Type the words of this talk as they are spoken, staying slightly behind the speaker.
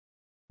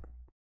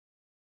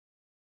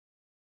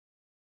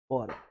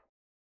Bora.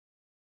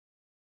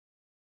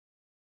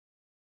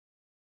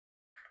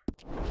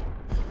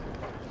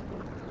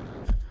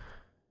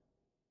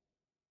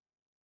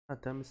 Ah,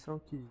 tem a missão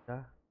aqui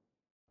já.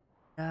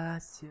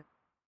 Graças.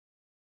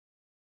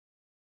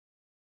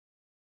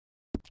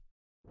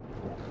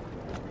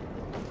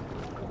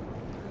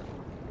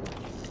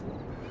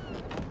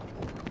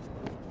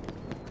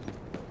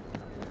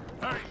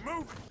 Hey,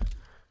 move!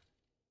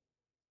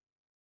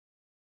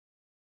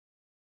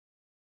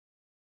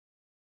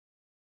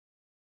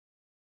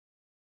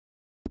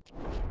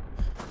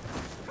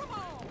 Come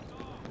on!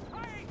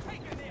 I ain't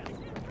taking this!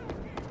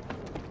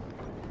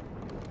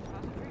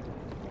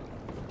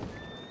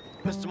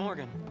 Mr.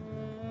 Morgan.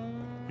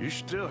 You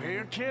still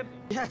here, kid?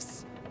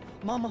 Yes.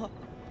 Mama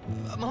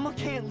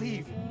can't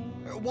leave.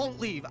 Won't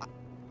leave.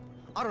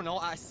 I don't know.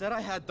 I said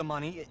I had the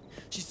money.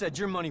 She said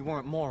your money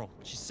weren't moral.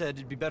 She said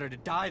it'd be better to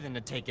die than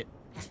to take it.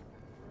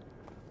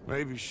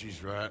 Maybe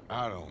she's right.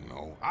 I don't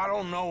know. I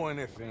don't know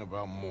anything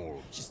about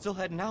morals. She's still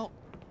heading out.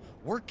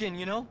 Working,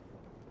 you know?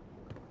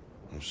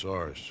 I'm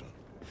sorry, son.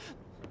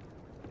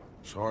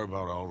 Sorry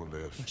about all of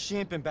this. She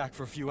ain't been back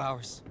for a few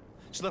hours.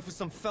 She left with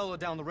some fella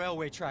down the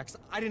railway tracks.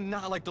 I did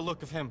not like the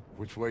look of him.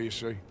 Which way, you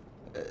say?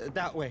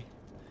 That way.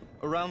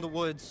 Around the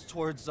woods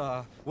towards,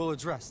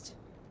 Willard's Rest.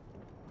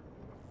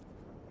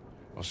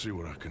 I'll see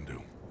what I can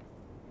do.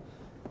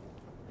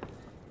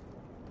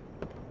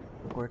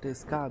 Eu cortei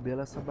esse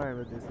cabelo, essa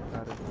barba desse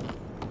cara.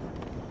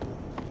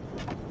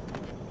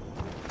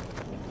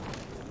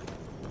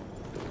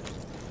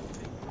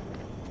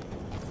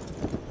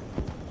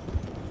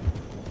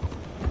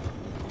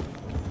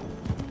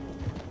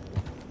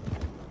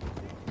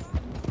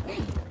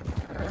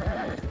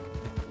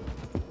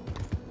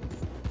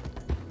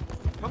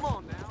 Come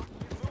on now.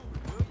 Get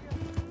moving, will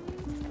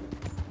you?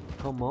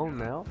 Come on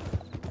now.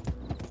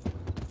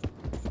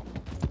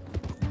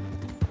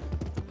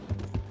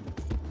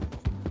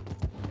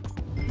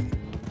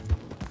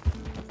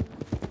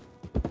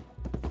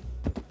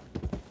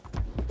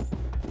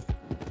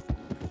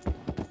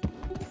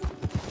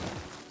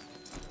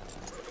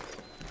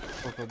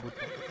 Qual que é o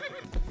botão?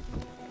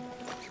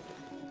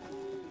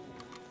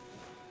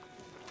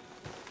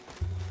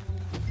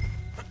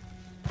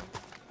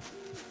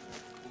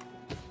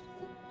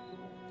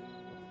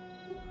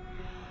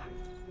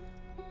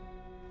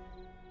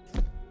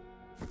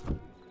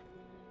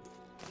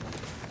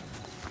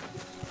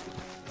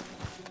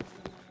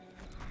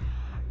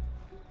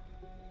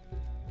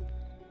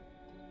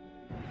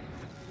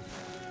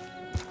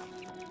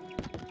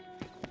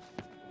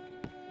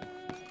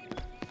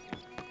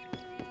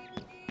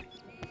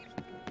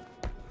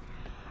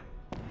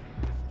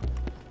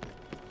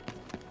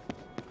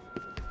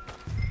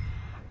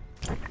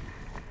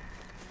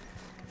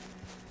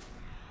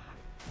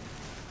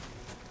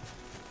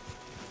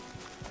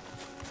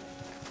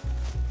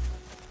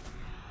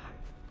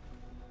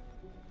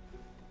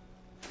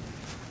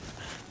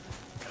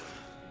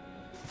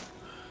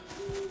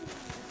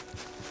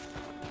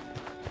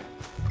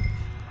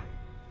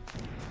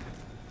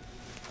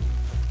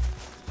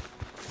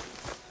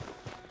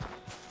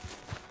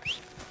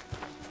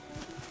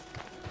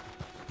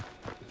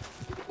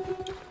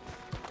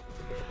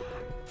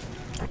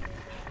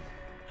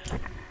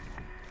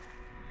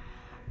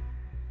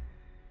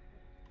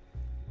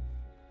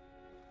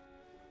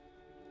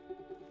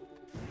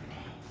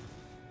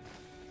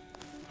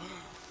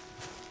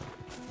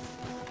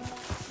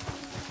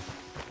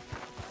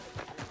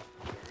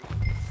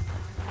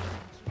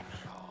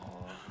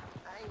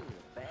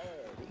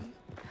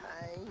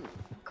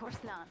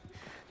 Not.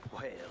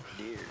 Well,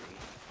 dearie,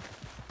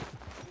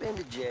 been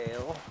to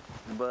jail,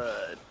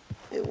 but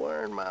it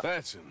weren't my...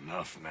 That's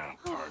enough now,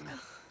 partner.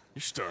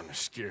 You're starting to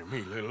scare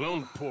me, let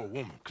alone the poor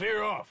woman.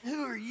 Clear off.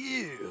 Who are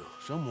you?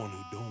 Someone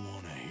who don't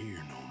want to hear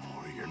no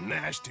more of your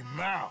nasty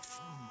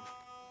mouth.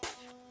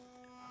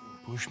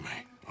 Push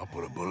me. I'll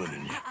put a bullet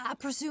in you. I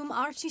presume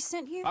Archie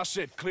sent you? I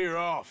said clear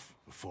off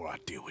before I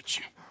deal with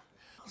you.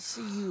 I'll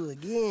see you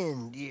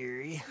again,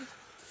 dearie.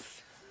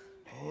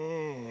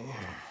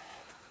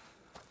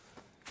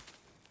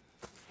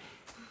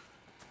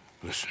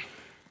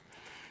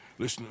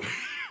 Listen to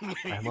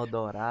me. Arma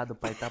dourado, o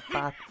pai tá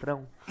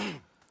patrão.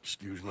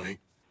 Excuse me.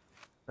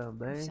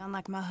 Também. Sound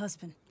like my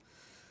husband.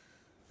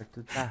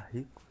 Tu tá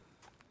rico.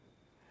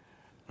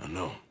 I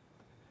know.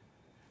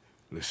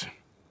 Listen,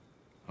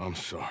 I'm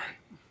sorry.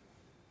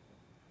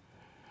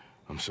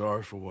 I'm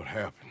sorry for what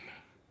happened.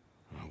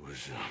 I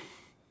was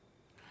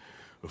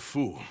a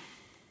fool.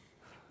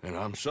 And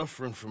I'm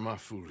suffering for my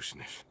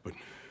foolishness. But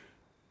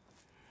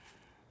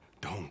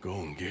don't go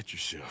and get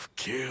yourself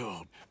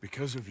killed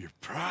because of your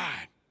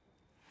pride.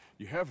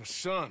 You have a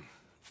son,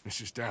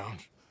 Mrs.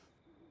 Downs.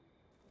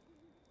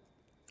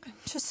 I'm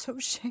just so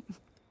ashamed.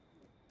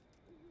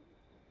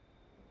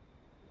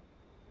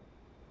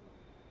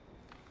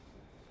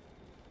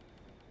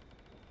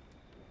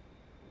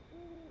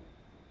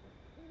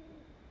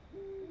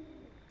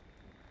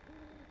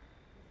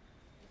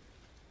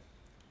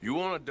 You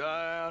want to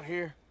die out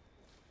here?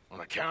 On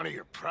account of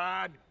your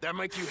pride? That'd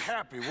make you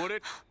happy, would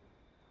it?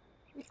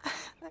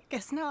 I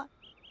guess not.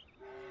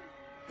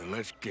 Then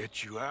let's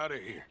get you out of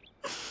here.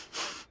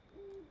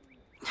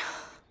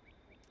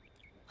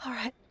 All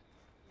right.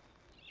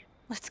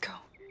 Let's go.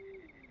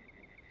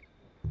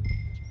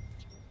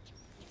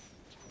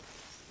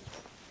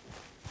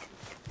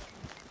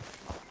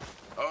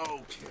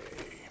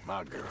 Okay,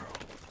 my girl.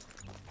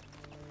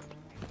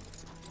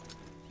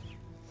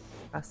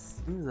 A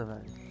cinza,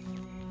 velho.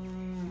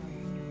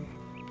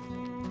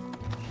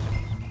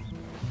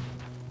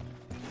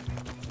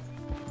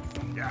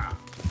 Yeah.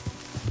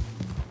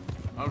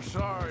 I'm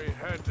sorry it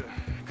had to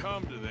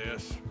come to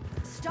this.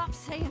 Stop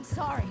saying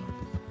sorry.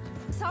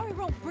 Sorry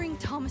won't bring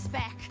Thomas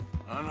back.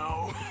 I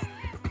know.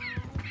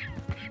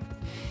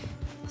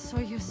 So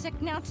you're sick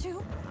now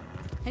too?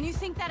 And you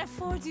think that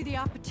affords you the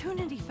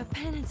opportunity for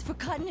penance for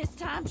cutting his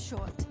time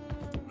short?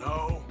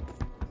 No,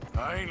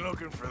 I ain't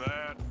looking for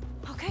that.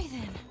 Okay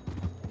then.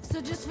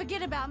 So just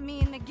forget about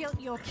me and the guilt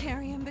you're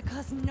carrying,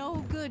 because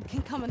no good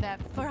can come of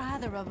that for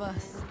either of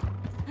us.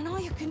 And all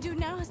you can do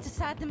now is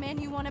decide the man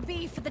you want to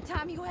be for the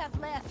time you have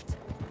left.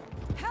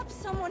 Help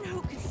someone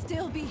who can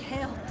still be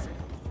helped.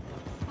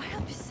 Or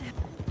help yourself.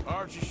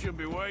 Archie should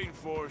be waiting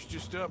for us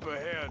just up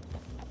ahead.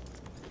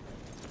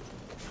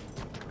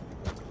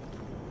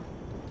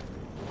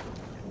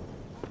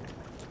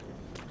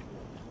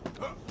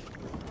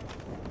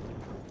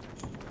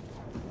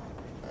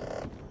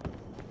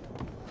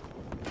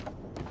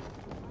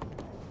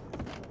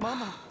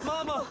 Mama!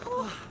 Mama!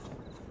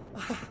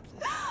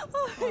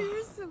 Oh,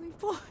 you silly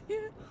boy.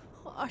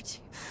 Oh, Archie,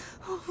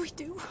 oh, we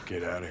do.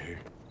 Get out of here.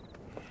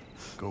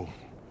 Go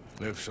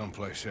live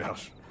someplace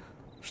else.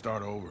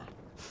 Start over.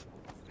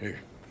 Here,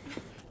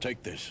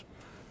 take this.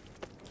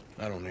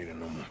 I don't need it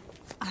no more.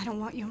 I don't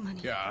want your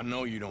money. Yeah, I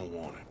know you don't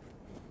want it.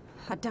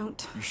 I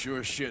don't. You sure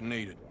as shit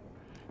need it.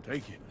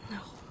 Take it. No.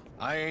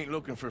 I ain't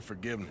looking for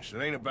forgiveness.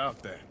 It ain't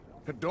about that.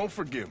 Don't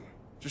forgive me.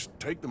 Just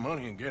take the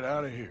money and get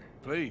out of here,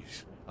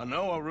 please. I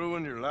know I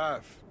ruined your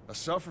life. I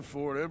suffer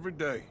for it every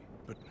day.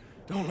 But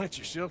don't let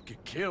yourself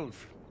get killed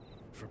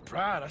for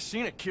pride. I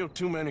seen it kill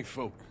too many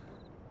folk.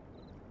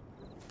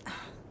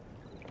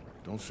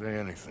 Don't say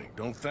anything.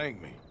 Don't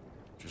thank me.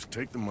 Just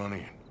take the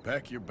money and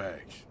pack your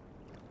bags.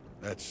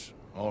 That's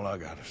all I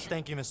gotta say.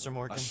 Thank you, Mr.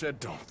 Morgan. I said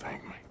don't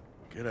thank me.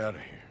 Get out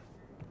of here.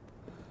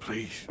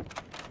 Please.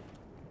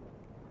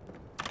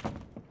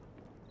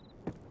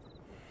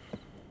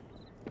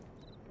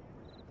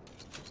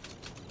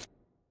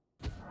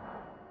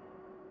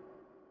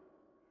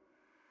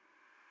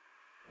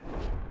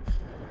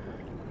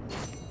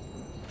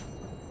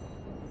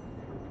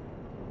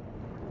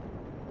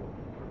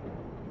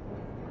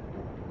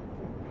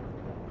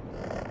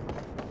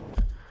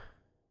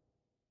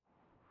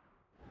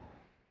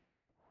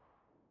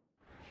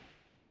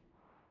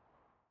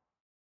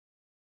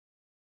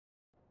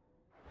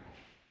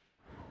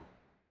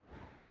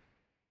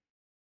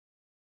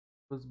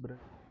 Os brancos.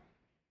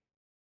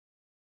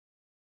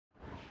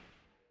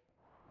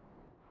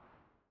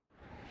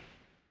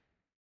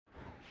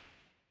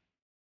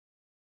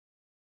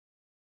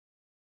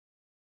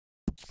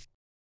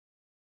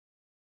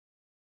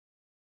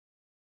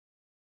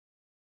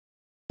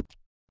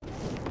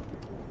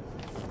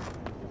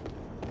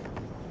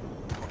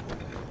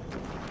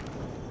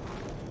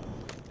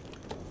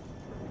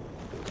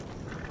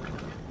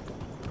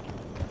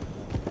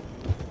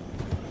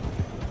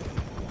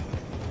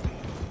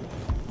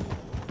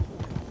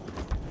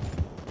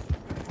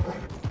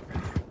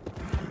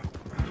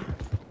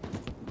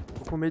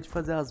 Com medo de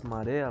fazer as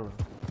amarelas,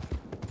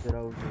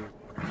 tirar o jogo,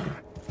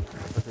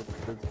 fazer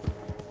tudo.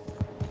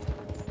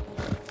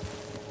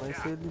 Vai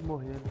ser ele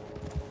morrendo.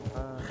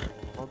 Ah,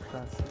 volta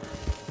pra cima.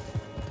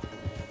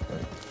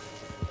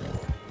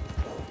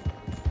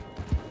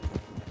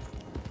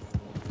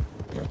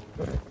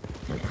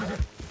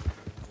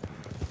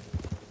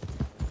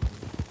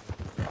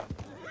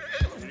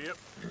 Yep.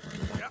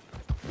 Yep.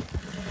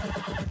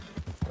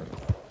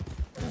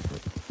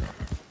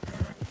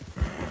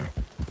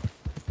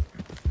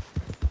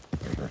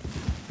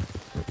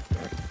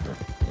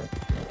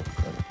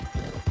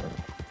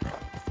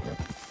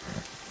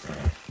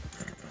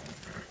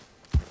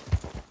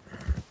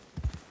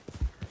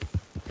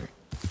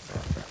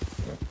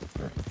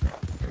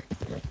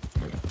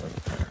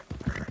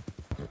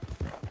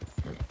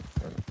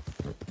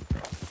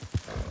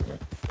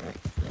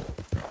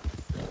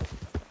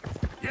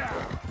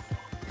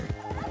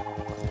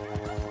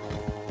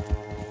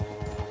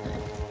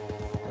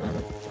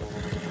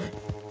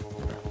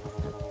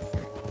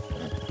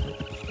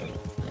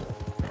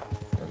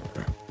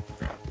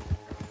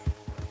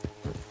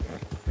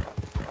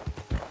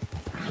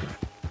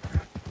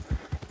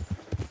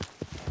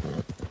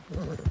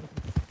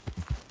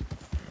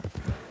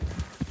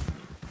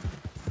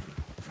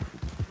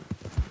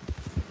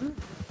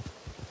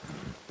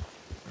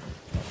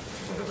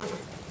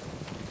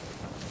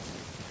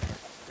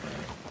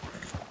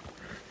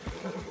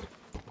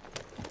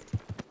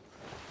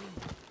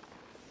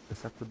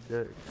 Saco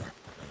dirt.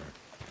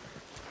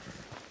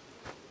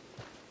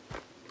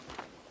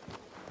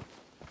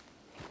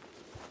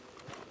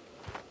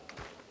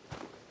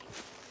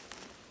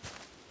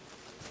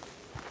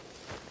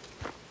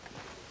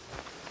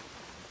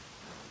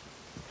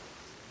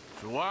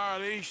 So why are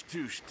these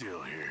two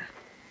still here?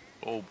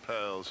 Old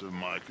pals of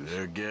Micah's.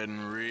 They're getting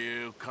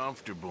real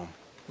comfortable.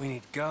 We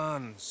need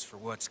guns for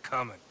what's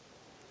coming.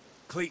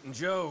 Cleet and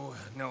Joe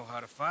know how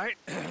to fight.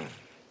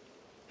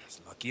 It's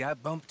lucky I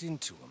bumped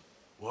into them.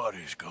 What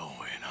is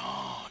going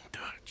on,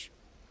 Dutch?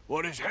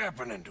 What is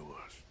happening to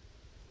us?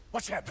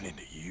 What's happening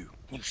to you?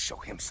 You show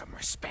him some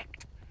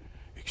respect.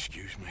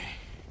 Excuse me?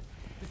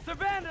 Mr.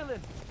 Vanderlyn!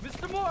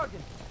 Mr.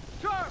 Morgan!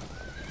 Charles!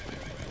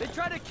 They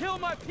try to kill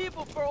my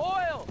people for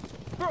oil!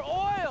 For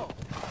oil!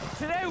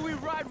 Today we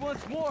ride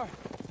once more.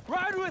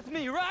 Ride with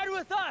me! Ride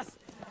with us!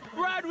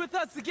 Ride with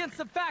us against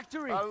the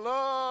factory! I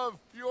love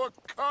your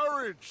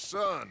courage,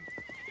 son.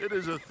 It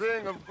is a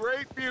thing of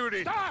great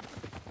beauty. Stop!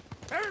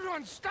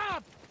 Everyone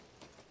stop!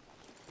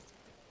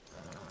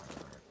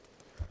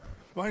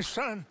 My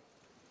son.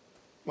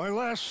 My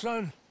last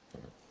son.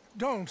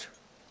 Don't.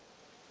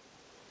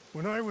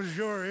 When I was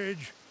your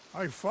age,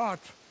 I fought.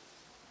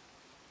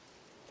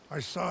 I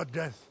saw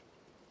death.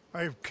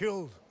 I have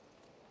killed.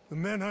 The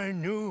men I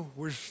knew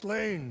were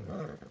slain.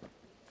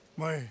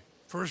 My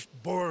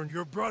firstborn,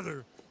 your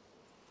brother,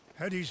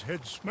 had his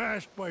head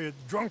smashed by a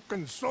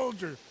drunken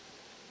soldier.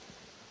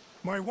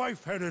 My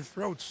wife had her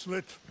throat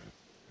slit.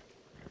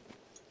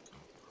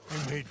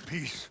 I made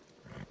peace.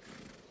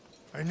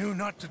 I knew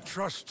not to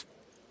trust,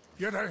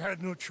 yet I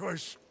had no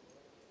choice.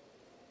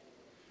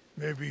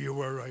 Maybe you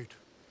were right.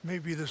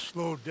 Maybe the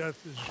slow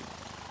death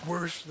is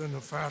worse than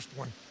the fast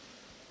one.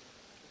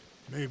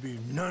 Maybe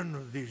none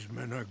of these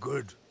men are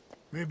good.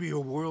 Maybe a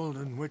world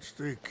in which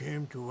they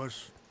came to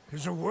us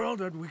is a world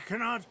that we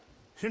cannot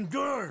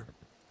endure.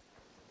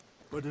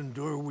 But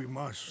endure we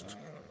must.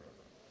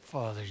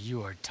 Father,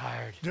 you are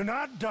tired. Do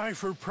not die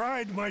for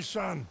pride, my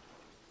son.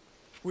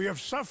 We have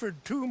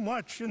suffered too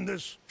much in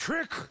this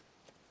trick.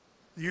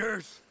 The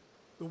earth,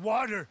 the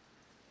water,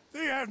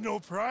 they have no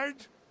pride.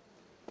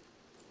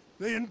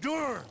 They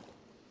endure,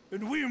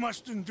 and we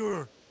must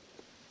endure.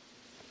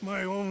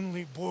 My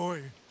only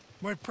boy,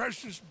 my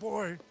precious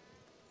boy,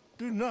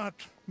 do not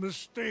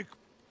mistake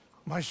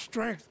my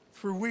strength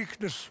for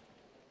weakness.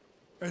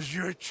 As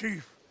your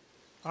chief,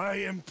 I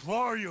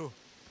implore you.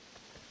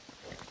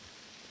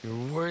 Your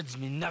words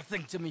mean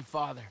nothing to me,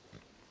 Father.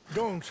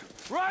 Don't.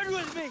 Ride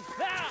with me!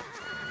 Ah!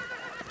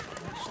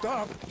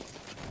 Stop.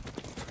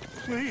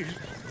 Please.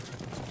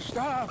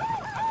 Stop.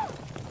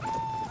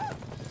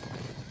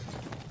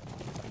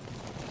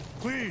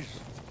 Please,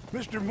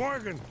 Mr.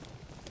 Morgan.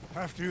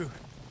 After you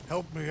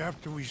helped me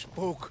after we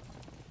spoke,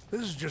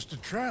 this is just a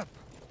trap.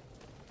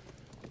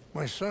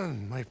 My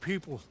son, my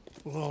people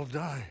will all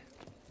die.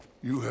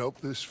 You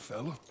help this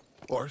fella,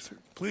 Arthur?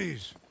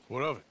 Please.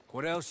 What of it?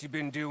 What else you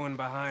been doing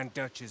behind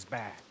Dutch's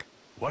back?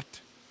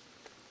 What?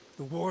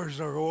 The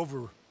wars are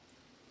over.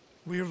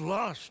 We have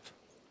lost.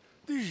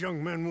 These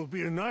young men will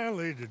be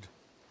annihilated.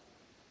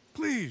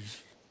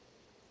 Please.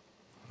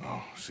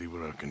 I'll see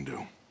what I can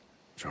do.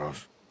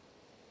 Charles?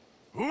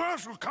 Who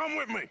else will come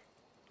with me?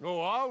 Oh,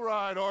 all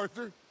right,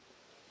 Arthur.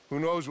 Who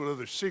knows what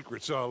other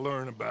secrets I'll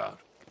learn about.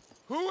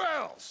 Who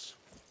else?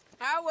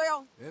 I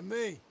will. And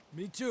me.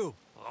 Me too.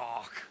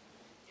 Look.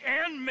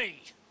 And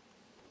me.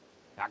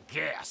 I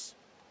guess.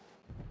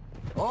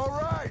 All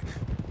right.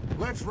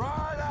 Let's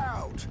ride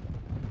out.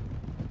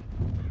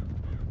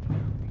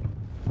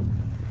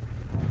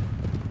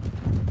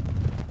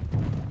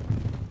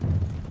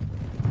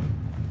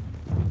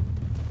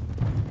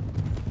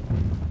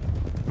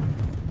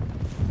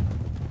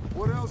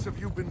 What else have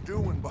you been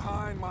doing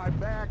behind my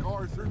back,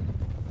 Arthur?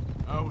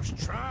 I was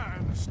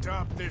trying to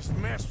stop this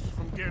mess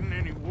from getting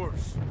any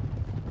worse.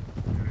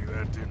 Maybe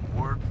that didn't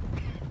work.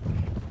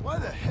 Why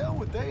the hell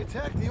would they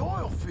attack the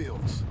oil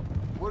fields?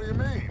 What do you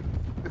mean?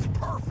 It's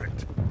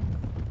perfect.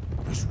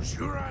 This was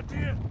your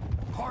idea?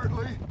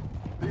 Hardly.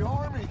 The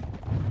army,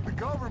 the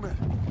government,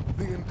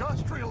 the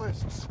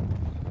industrialists.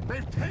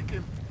 They've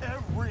taken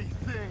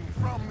everything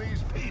from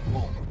these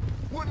people.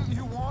 Wouldn't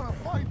you want to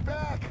fight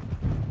back?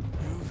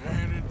 You've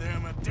handed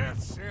them a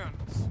death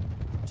sentence.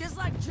 Just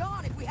like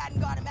John if we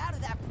hadn't got him out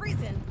of that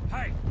prison.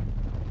 Hey,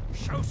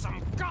 show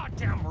some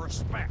goddamn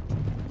respect.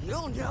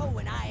 You'll know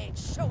when I ain't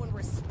showing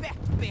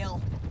respect,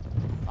 Bill.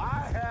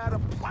 I had a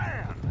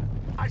plan.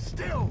 I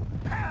still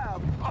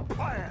have a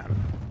plan.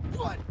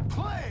 What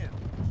plan?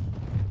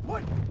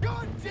 What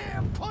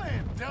goddamn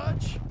plan,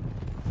 Dutch?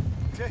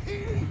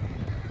 Tahiti?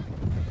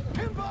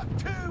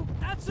 Timbuktu?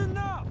 That's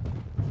enough!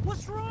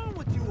 What's wrong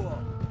with you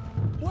all?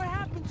 What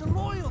happened to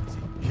loyalty?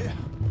 Yeah.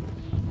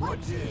 What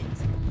did?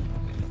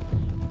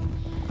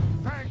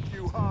 Thank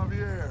you,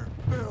 Javier.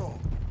 Bill.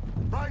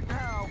 Right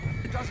now,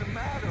 it doesn't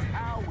matter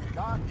how we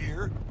got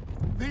here.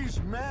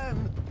 These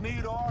men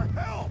need our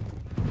help.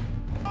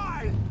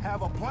 I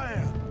have a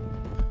plan.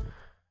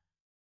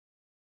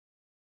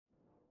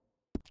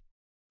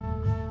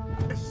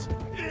 This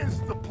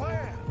is the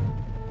plan.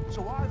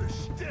 So either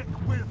stick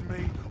with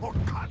me or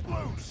cut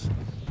loose.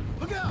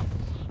 Look out!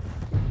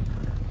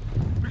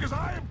 Because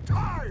I am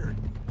tired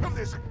of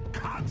this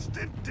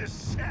constant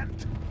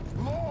descent.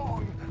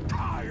 Long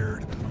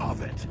tired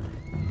of it.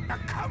 Now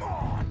come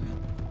on!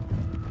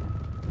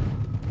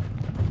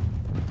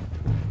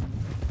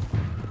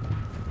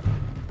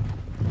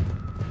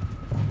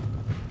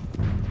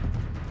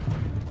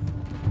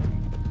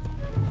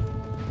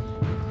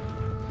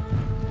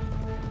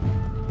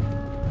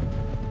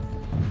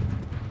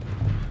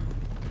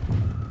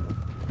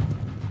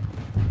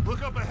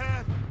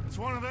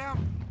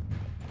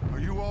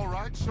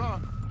 right,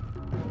 son?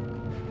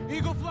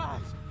 Eagle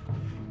flies!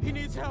 He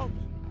needs help!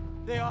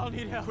 They all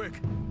need help! Quick,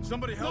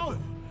 somebody help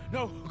him!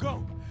 No,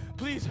 go!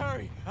 Please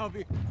hurry! I'll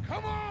be...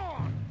 Come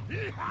on!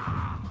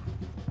 Yeehaw!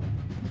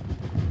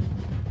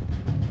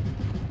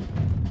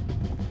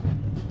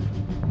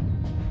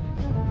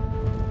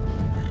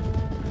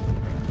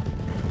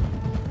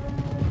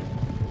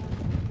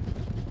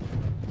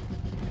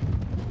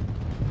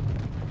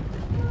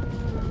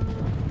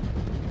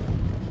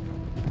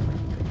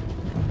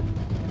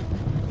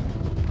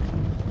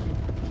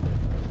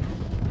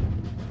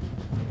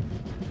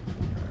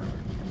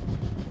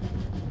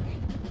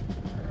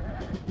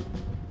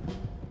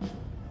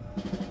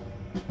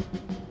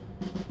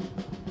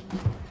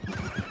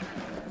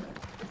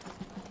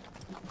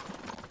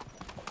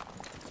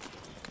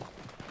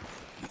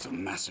 It's a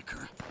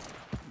massacre.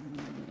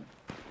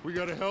 We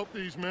gotta help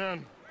these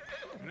men.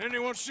 Did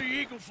anyone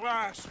see eagle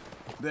flies?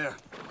 There,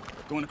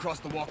 going across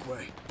the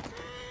walkway.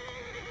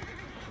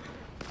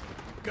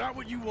 Got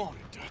what you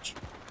wanted, Dutch.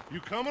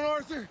 You coming,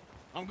 Arthur?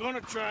 I'm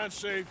gonna try and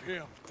save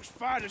him. This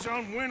fight is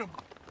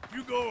unwinnable. If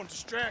you go and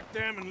distract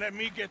them and let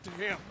me get to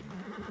him.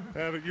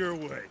 Have it your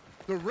way.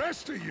 The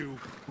rest of you,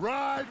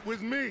 ride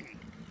with me.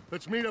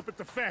 Let's meet up at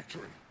the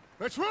factory.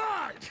 Let's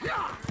ride!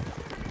 Yeah!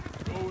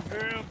 Go with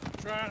him.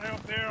 Try and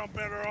help there. I'm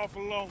better off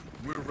alone.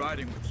 We're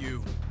riding with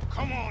you.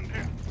 Come on,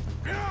 then.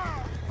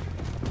 Yeah!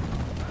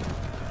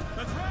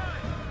 Let's ride!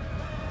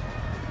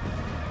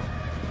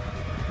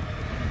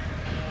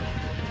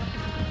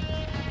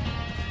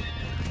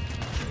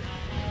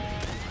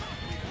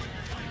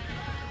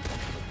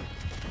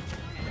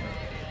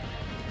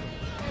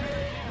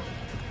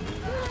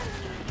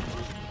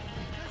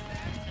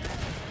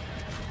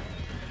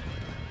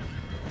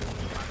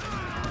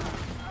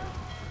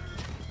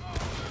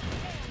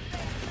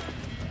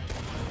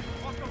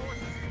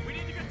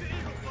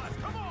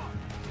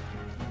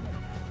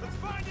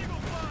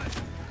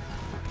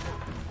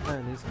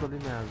 É, nem escolhi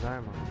minhas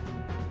armas.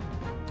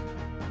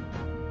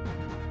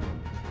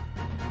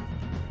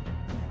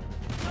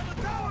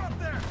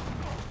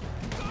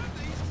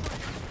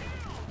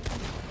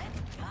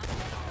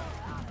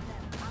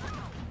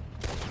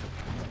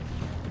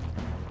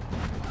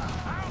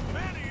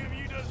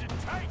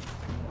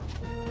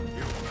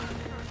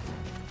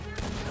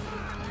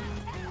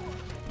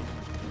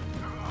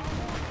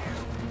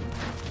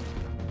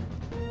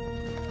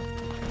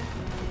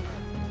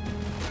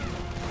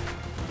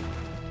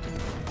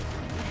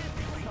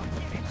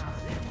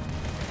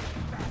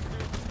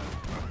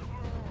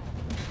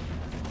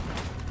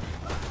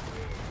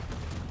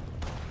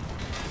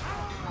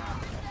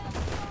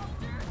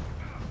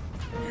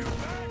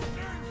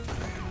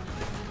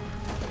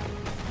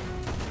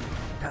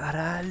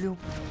 Caralho,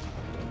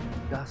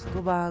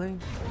 gastou bala, hein?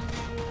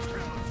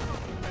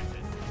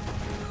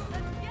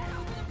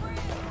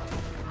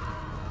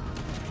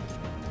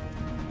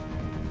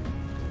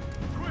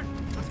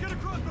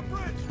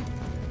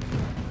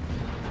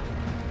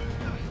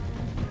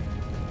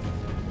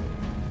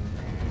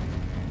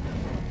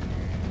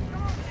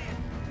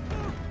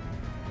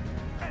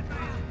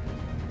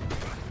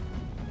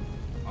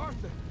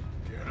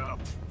 Get up.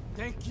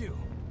 Thank you.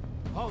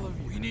 All of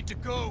you. We need to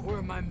go. Where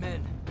are my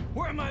men?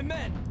 Where are my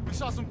men? We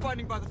saw some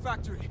fighting by the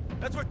factory.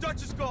 That's where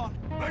Dutch is gone.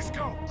 Let's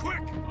go, quick!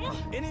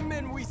 Any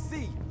men we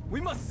see, we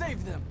must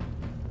save them.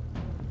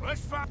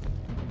 Let's fight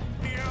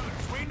the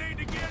others. We need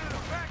to get to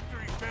the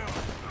factory building.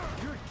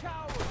 You're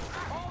cowards,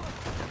 all of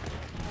you.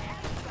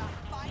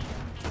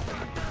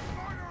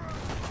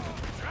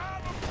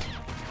 Drive 'em.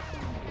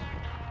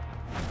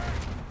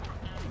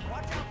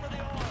 Watch out for the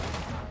oil.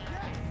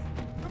 Yes,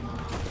 come on.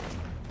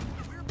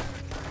 We're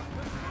better.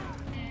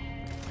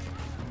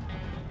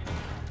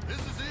 This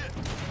is it.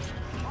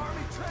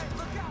 Army train,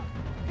 look out!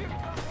 Here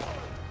comes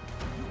oil.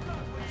 You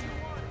got what you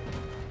wanted.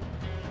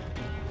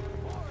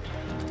 Oil,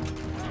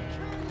 I'll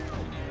kill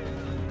you.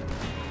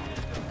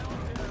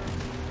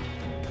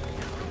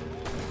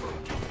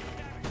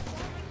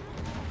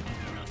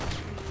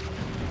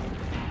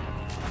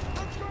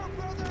 Let's go,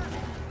 brother!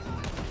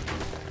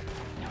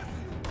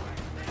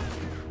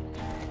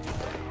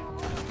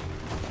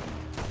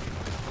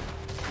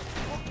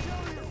 I'll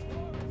kill you.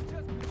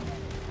 Just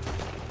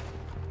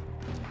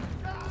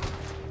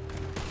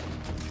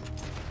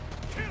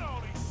Kill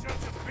all these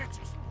sons of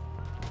bitches.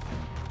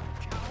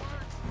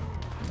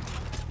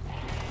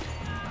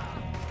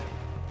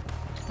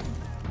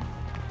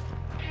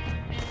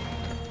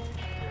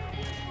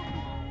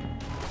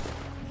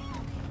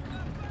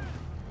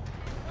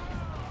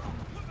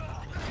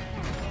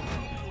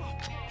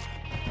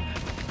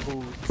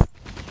 Putz.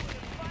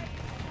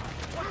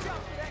 watch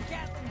out for that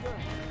Gatling gun!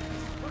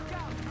 Look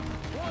out!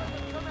 One of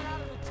them coming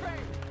out of the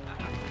train!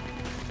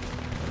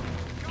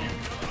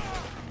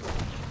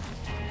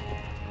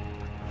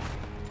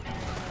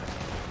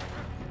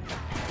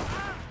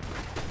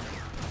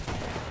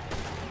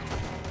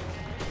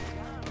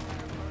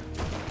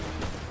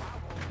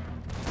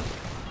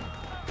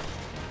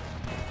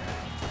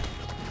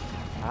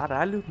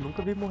 Caralho,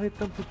 nunca vi morrer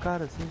tanto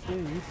cara assim, que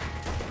isso?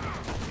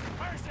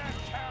 Where's that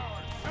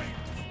coward, Filho?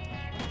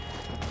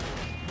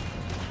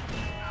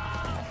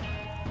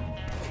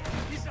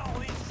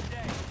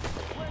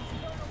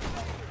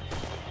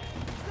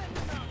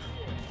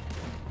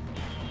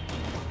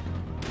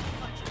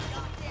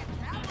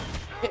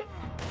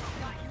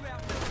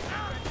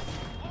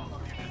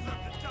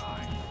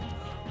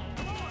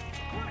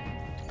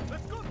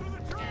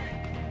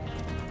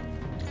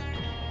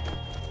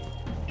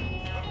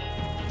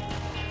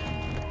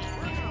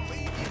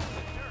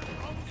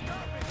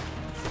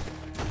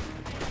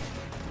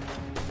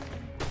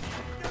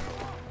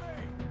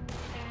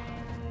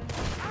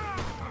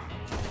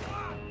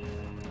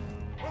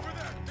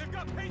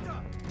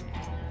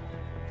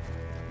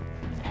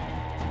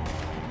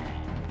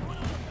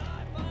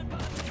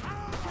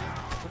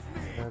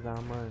 Vai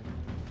dar, mano.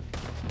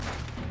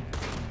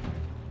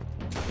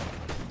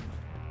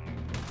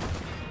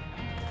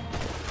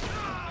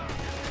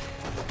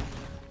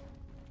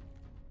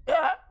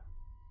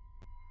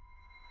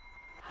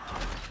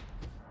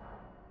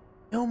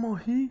 Eu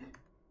morri.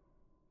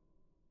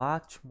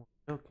 Ultimo.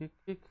 O que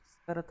esse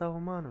cara tá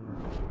arrumando,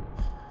 velho?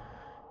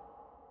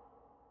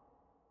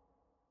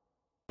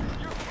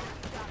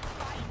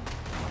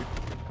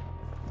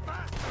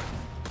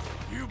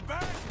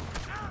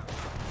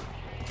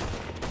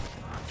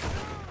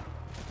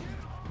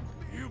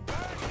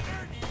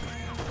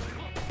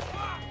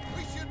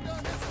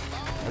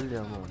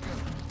 Olha, mano.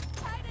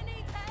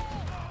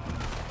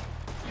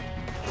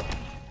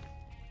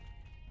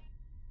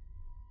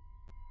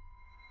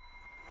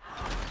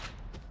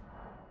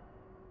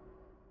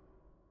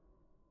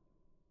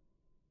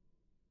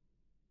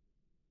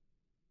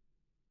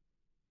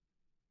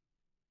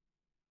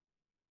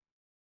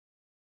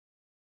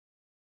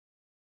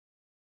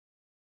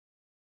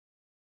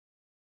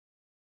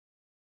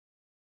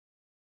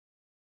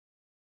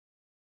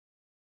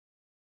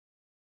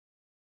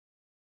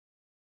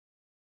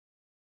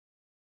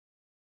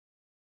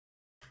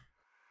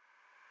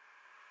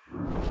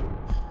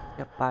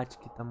 E a Parte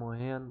que tá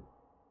morrendo.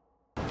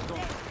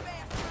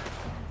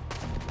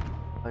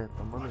 Olha,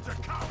 tomando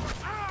soco.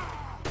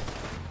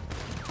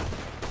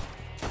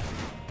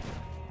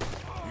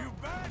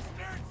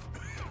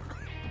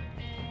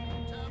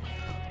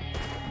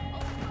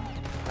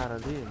 Cara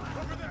ali,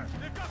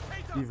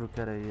 incrível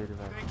que era ele,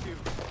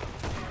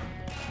 velho.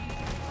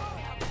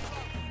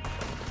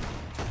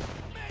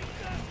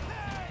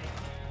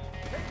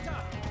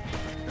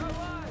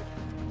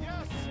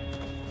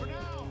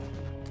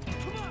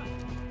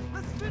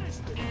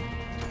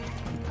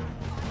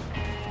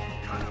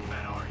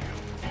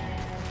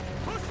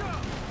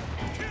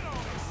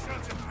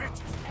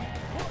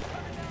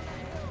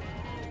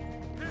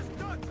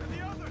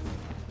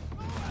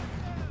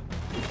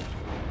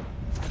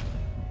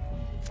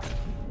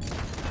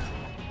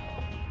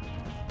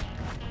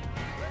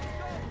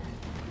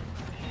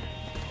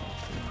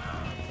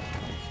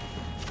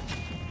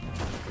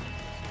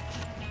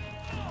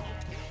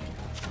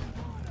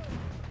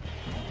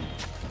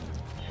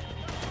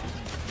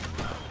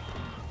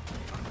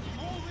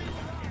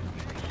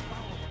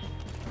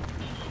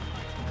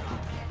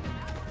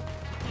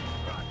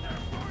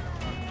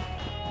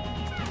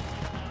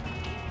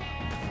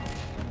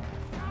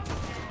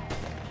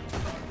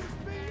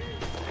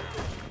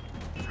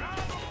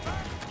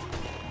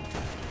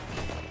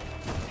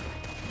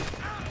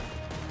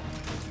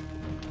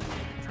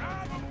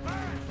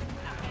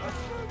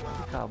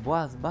 Acabou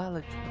as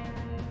balas, tio.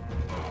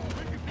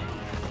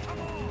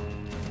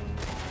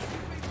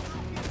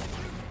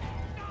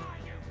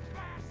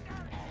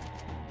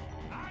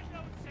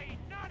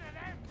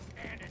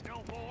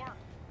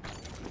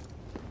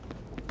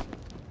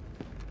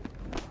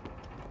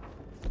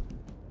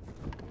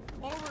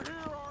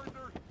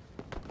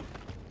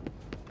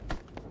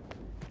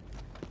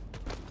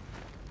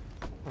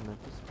 Não é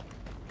possível.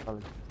 Fala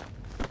aqui.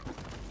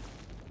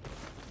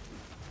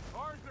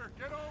 Arthur,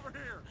 get over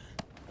here!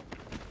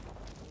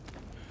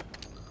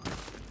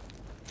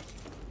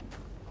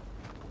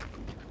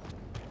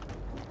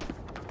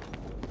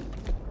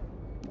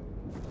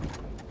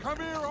 Come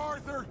here,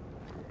 Arthur!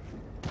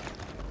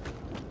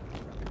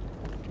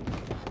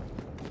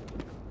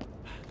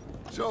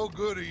 So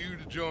good of you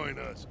to join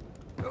us.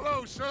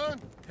 Hello, son.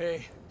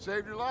 Hey,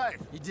 Saved your life.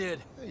 you did.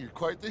 Hey, you're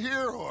quite the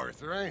hero,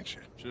 Arthur, ain't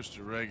you? Just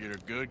a regular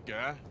good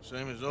guy,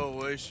 same as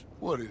always.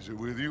 What is it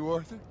with you,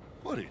 Arthur?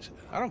 What is it?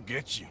 I don't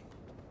get you.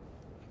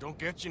 Don't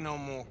get you no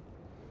more.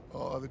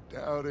 Oh, the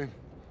doubting.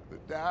 The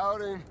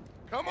doubting.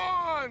 Come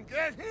on,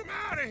 get him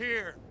out of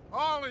here.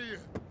 All of you.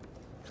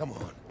 Come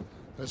on.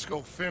 Let's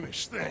go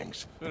finish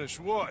things. Finish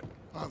what?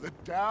 Oh, the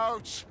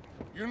doubts.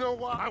 You know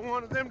why I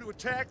wanted them to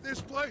attack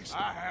this place?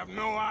 I have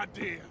no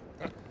idea.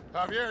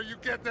 Javier, you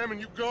get them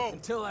and you go.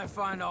 Until I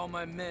find all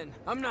my men.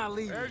 I'm not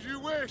leaving. As you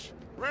wish.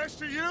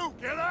 Rest of you,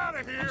 get out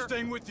of here. I'm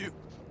staying with you.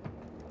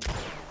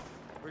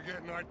 We're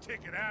getting our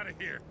ticket out of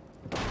here.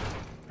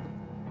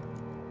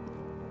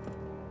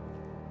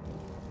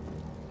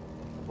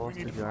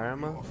 Bosta de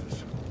arma.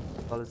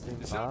 Fala sem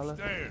It's bala.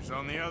 upstairs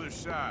on the other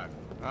side.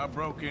 I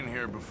broke in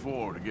here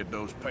before to get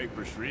those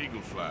papers for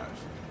Eagle Flies.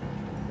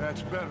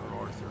 That's better,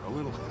 Arthur. A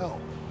little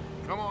help.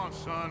 Come on,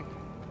 son.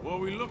 What are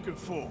we looking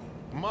for?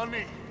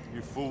 Money,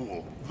 you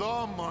fool.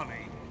 The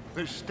money.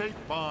 There's state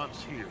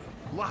bonds here.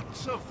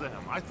 Lots of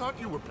them. I thought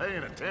you were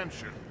paying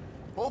attention.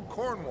 Old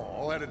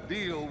Cornwall had a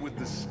deal with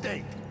the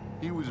state.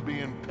 He was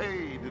being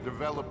paid to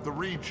develop the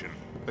region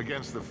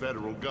against the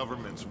federal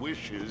government's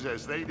wishes,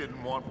 as they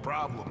didn't want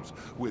problems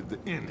with the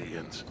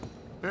Indians.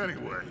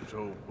 Anyway,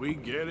 So we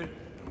get it,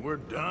 and we're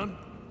done?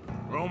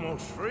 We're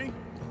almost free?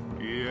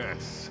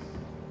 yes.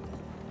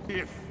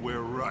 If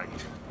we're right.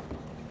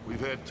 We've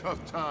had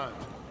tough times.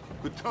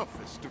 The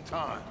toughest of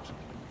times.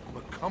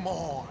 But come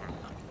on.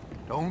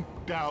 Don't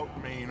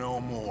doubt me no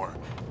more.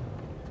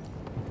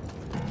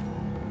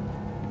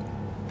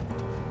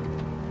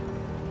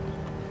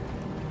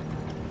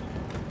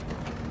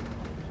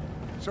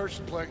 Search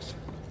the place.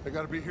 They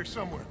gotta be here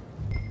somewhere.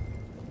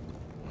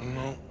 I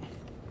know.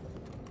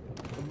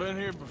 I've been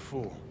here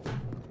before.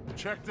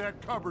 Check that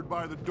cupboard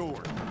by the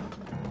door.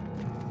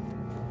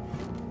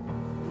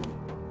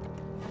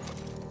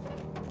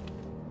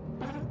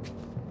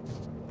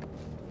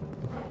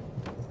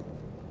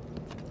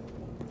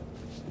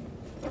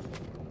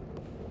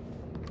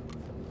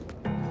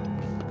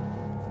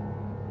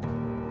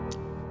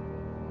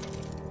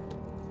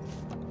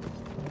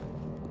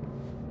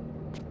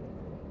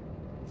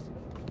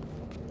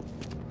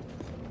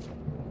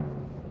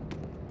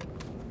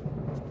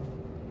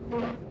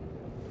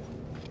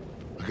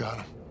 I got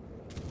him.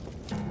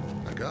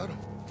 I got him.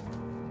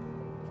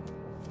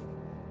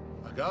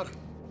 I got him.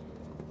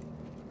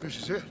 This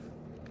is it.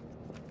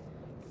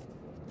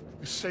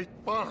 It's St.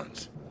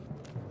 Bonds.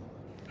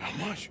 How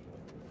much?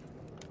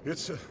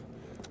 It's a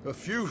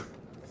few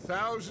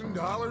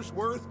 $1,000s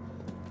worth,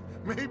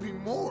 maybe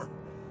more.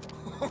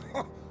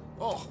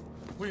 Oh,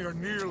 we are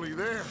nearly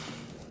there.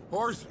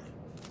 Arthur,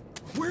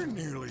 we're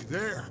nearly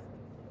there.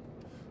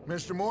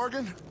 Mr.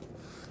 Morgan,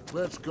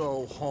 let's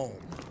go home.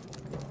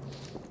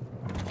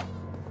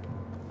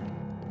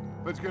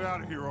 Let's get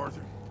out of here,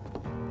 Arthur.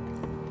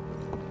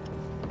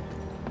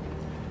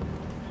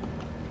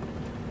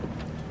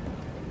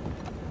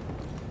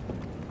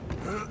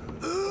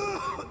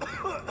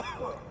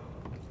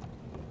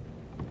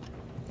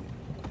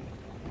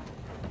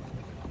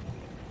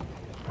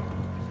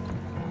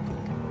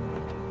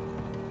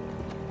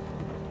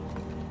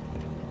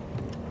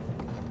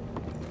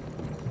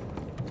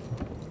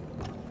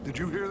 Did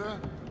you hear that?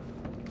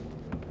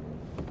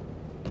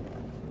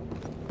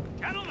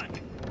 Gentlemen,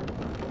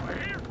 we're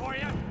here for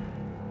you.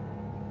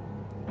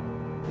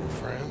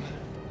 Friend?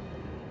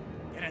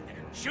 Get in there.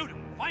 Shoot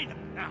him. Find him.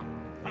 Now.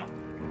 Come on.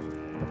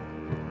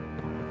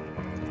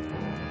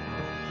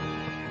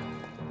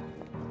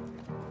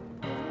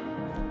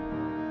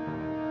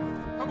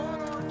 Come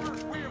on, Arthur.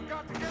 We have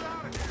got to get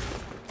out of here.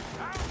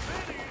 How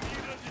many of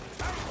you does it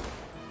take?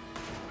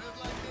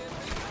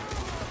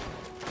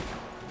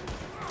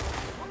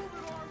 Move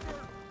it,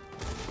 Arthur.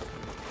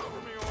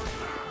 Cover me,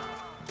 Arthur.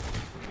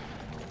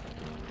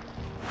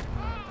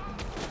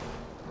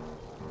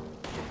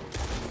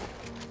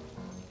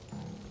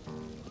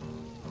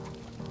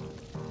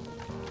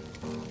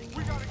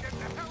 We gotta get the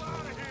hell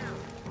out of here.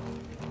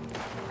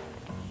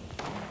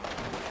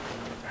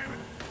 Damn it.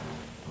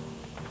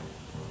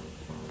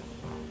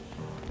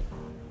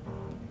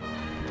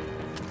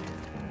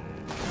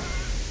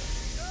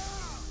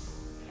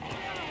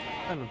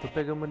 Ah, não tô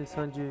pegando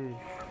munição de...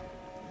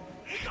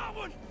 We got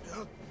one!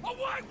 A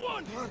white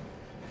one!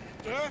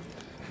 Dad?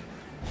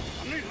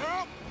 I need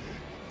help!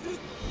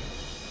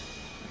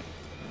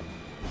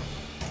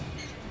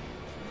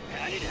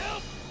 I need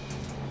help!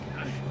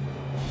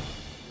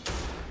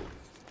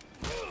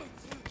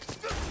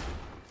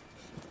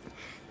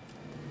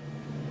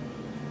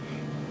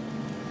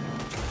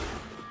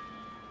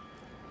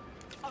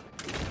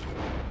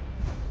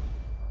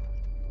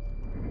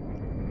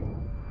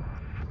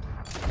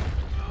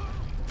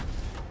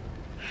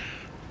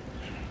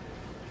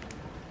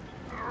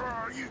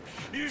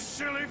 You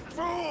silly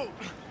fool!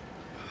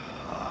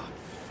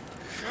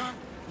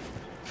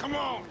 Come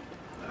on!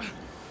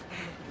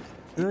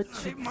 Eu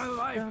te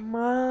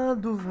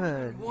amado,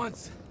 velho.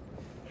 Once.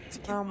 To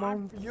get Amar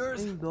mine for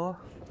yours. sem dó.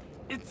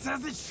 It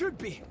says it should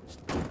be.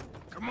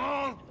 Come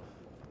on!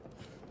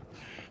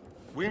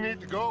 We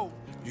need to go.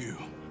 You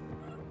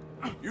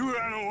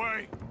ran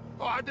away!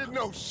 Oh, I did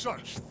no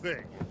such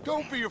thing.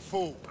 Don't be a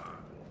fool.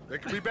 They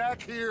could be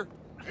back here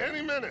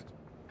any minute.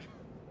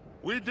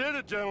 We did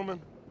it,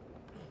 gentlemen.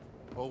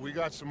 Oh, we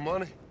got some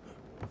money.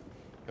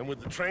 And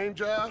with the train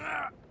job,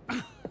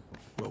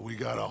 well, we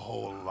got a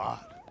whole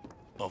lot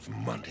of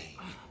money.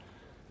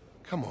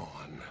 Come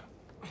on.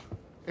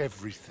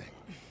 Everything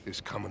is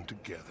coming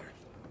together.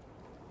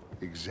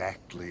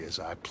 Exactly as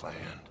I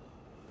planned.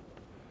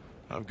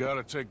 I've got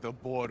to take the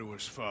boy to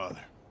his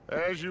father.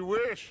 As you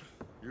wish.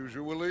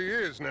 Usually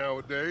is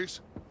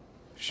nowadays.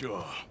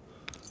 Sure.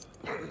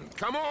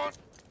 Come on!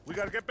 We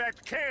gotta get back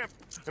to camp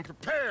and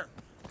prepare.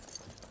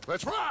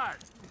 Let's ride!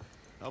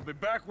 I'll be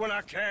back when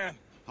I can.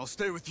 I'll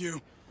stay with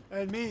you.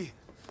 And me,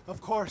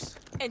 of course.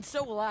 And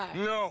so will I.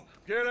 No,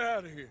 get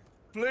out of here.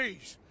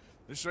 Please.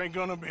 This ain't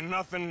gonna be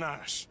nothing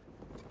nice.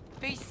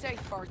 Be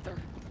safe, Arthur.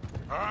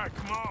 All right,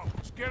 come on.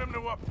 Let's get him to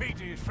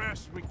Wapiti as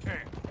fast as we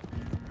can.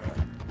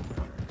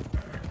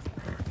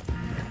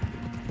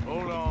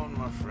 Hold on,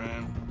 my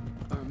friend.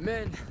 Our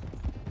men.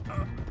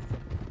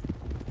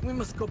 We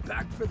must go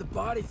back for the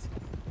bodies.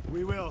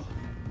 We will.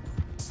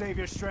 Save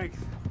your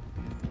strength.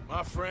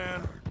 My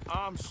friend,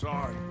 I'm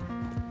sorry.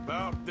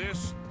 About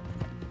this.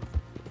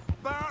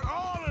 About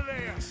all of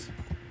this.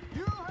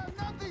 You have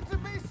nothing to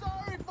be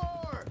sorry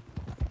for!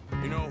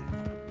 You know,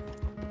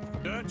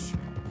 Dutch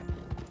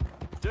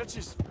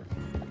is...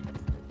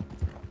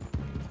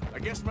 I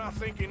guess my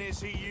thinking is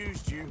he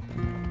used you.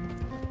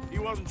 He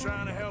wasn't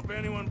trying to help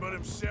anyone but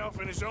himself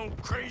and his own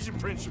crazy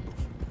principles.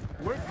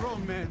 We're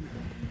grown men.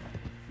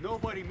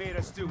 Nobody made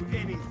us do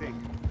anything.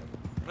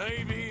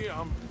 Maybe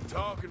I'm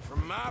talking for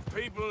my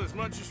people as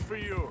much as for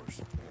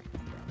yours.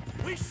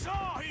 We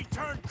saw he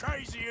turned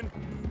crazy and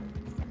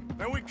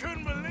we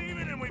couldn't believe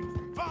it and we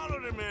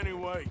followed him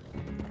anyway.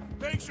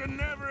 Things should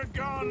never have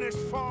gone this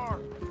far.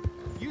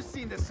 You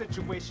seen the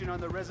situation on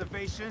the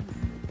reservation?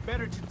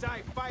 Better to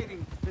die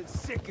fighting than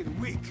sick and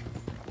weak.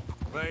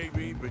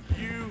 Maybe, but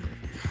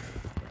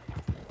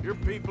your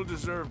people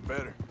deserve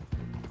better.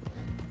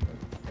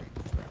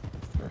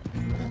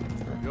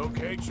 You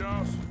okay,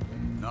 Charles?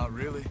 Not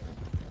really.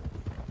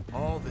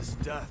 All this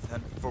death,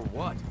 and for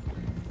what?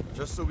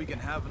 Just so we can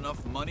have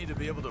enough money to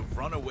be able to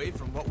run away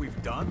from what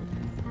we've done?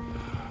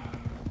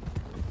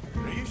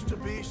 There used to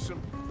be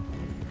some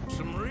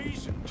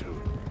reason to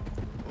it.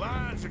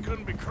 Lines that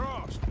couldn't be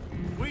crossed.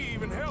 We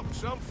even helped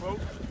some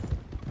folks.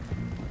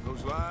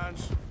 Those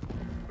lines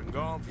have been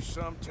gone for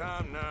some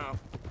time now.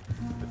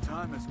 The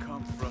time has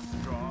come for us to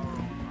draw our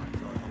own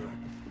lines, Arthur.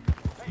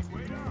 Hey,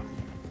 wait up!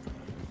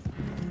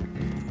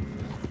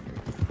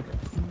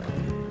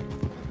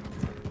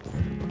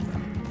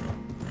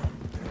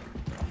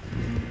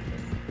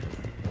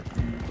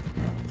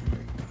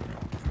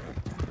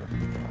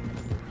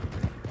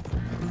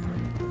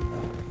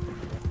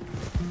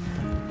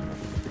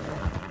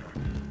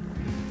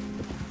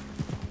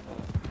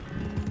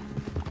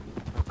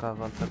 O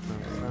cavalo tá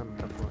cansando,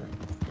 tá correndo.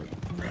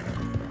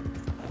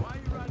 Why are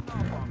you riding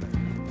off on me?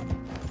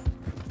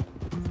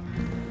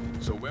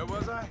 So where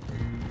was I?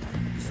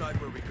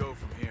 Decide where we go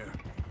from here.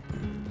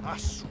 I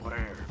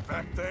swear,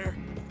 back there,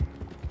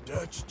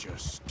 Dutch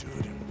just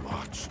stood and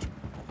watched.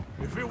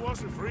 If it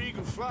wasn't for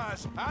Eagle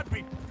Flies, I'd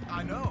be...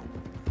 I know.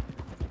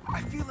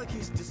 I feel like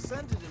he's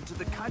descended into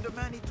the kind of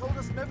man he told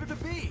us never to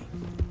be.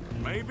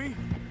 Maybe.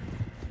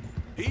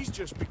 He's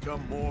just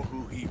become more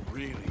who he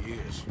really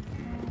is.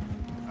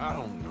 I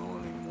don't know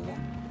anymore.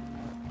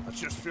 I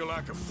just feel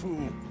like a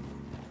fool.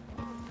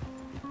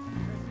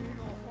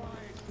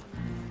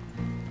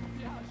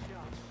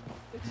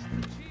 It's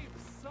the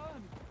chief's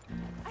son.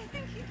 I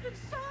think he's been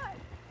shot.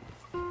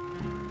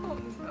 Oh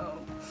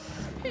no,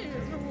 he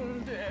is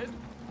wounded.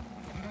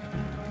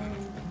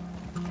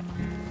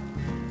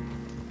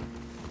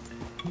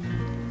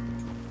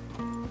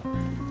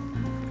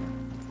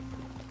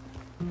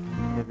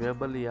 Ele veio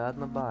baleado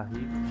na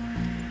barriga.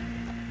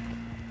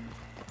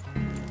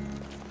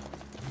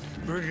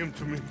 Bring him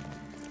to me.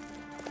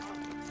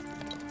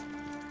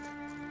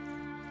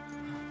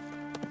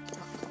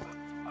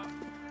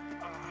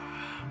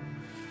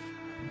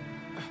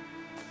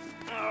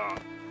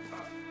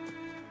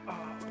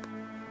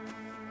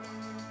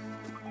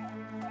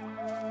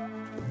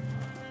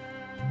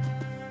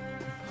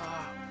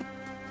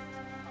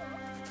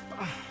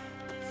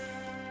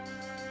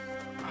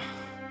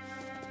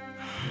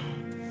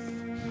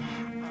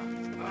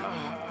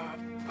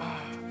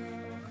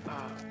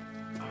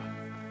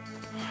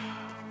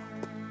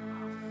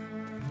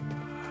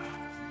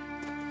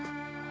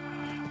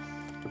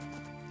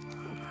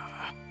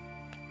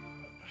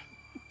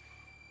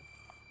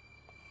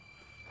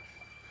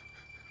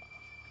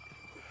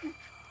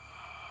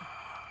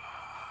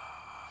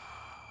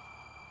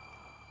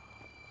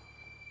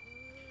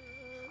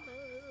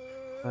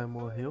 Pai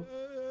morreu.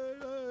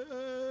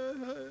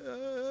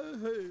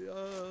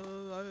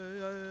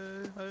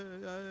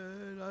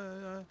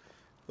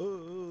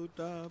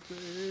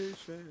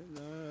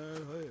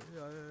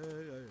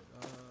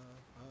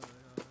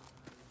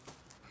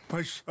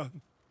 My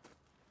son.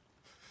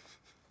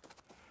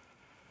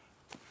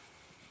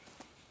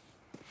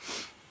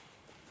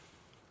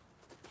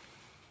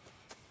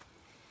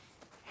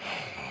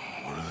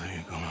 What are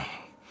they gonna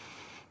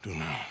do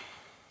now?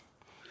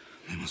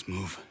 They must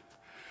move.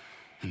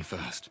 And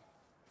fast.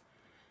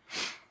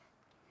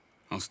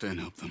 I'll stay and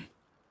help them.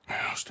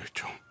 Yeah, I'll stay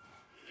too.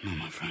 No,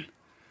 my friend.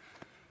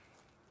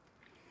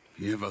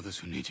 You have others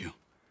who need you.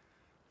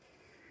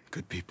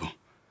 Good people.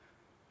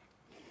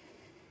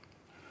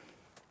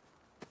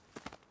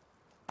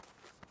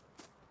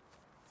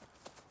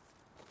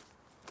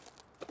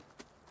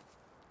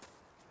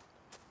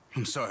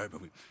 I'm sorry,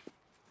 but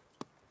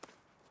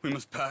we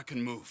must pack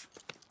and move.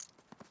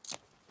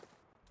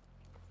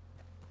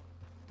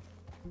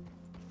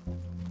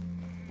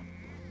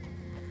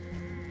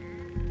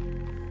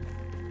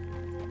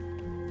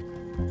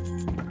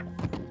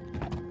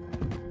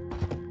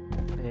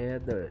 É,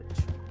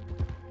 Dutch.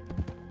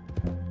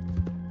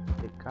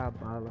 Picar a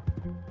bala.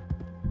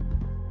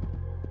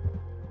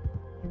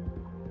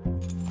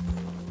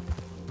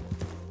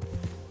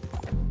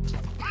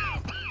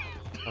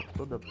 Tá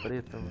toda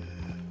preta,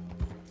 mano.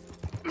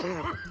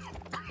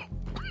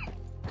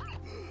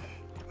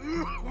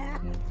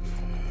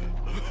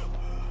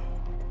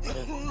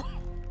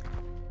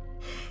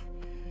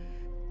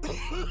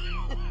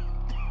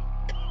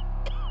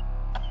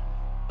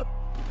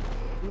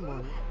 Ih,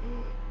 mano.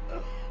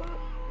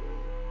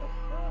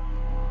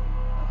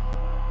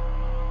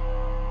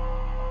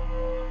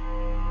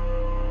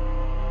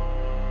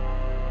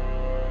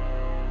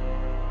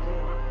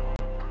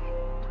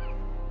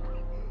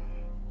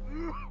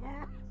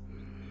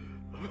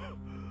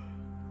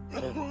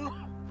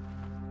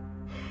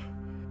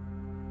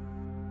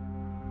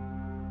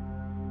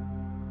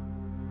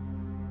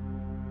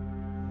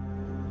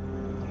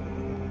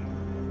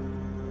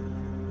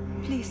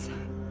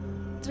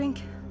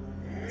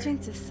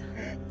 Jinxes.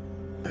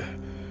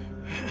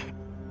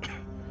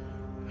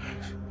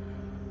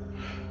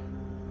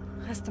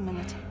 Rest a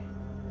minute.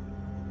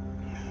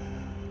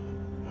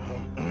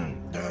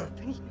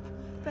 Wenn ich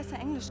besser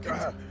Englisch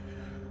könnte.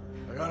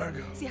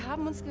 Sie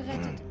haben uns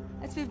gerettet,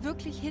 als wir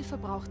wirklich Hilfe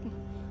brauchten.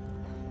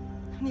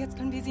 Und jetzt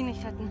können wir sie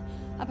nicht retten.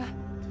 Aber...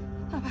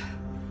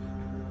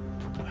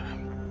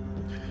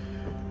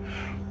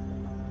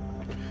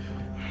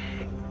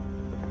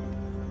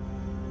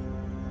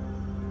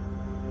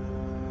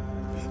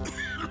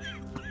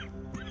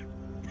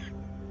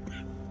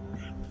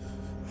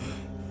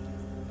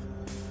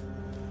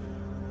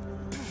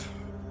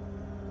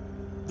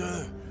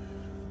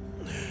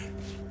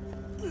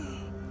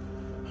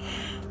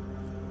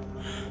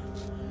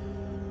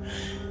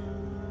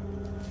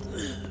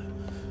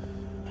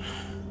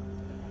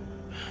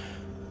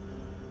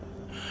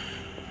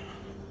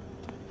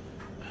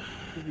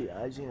 Que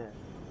viagem é?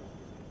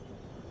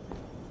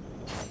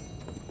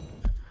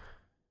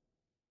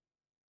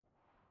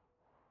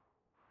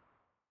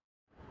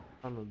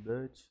 Tá no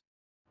Dutch.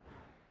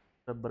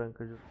 A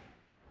branca já.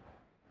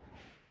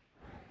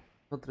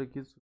 Outra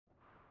aqui.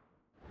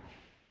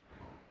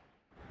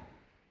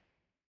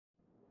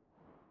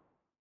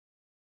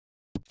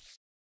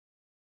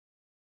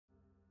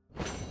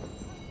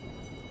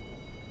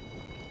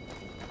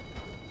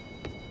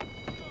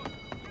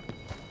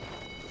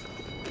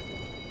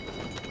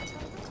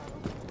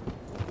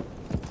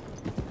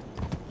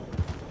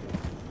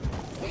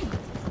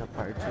 Essa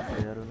parte eu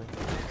quero, né?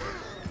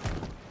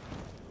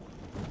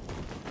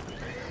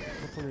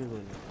 Vou comigo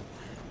aí.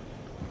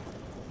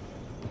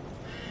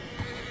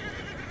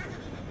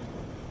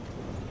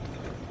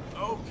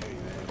 Okay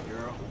then,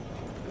 girl.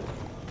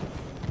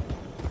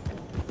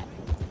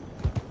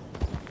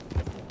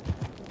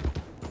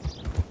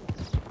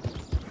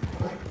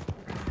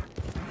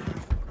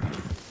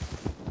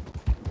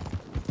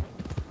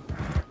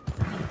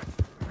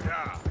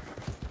 Yeah.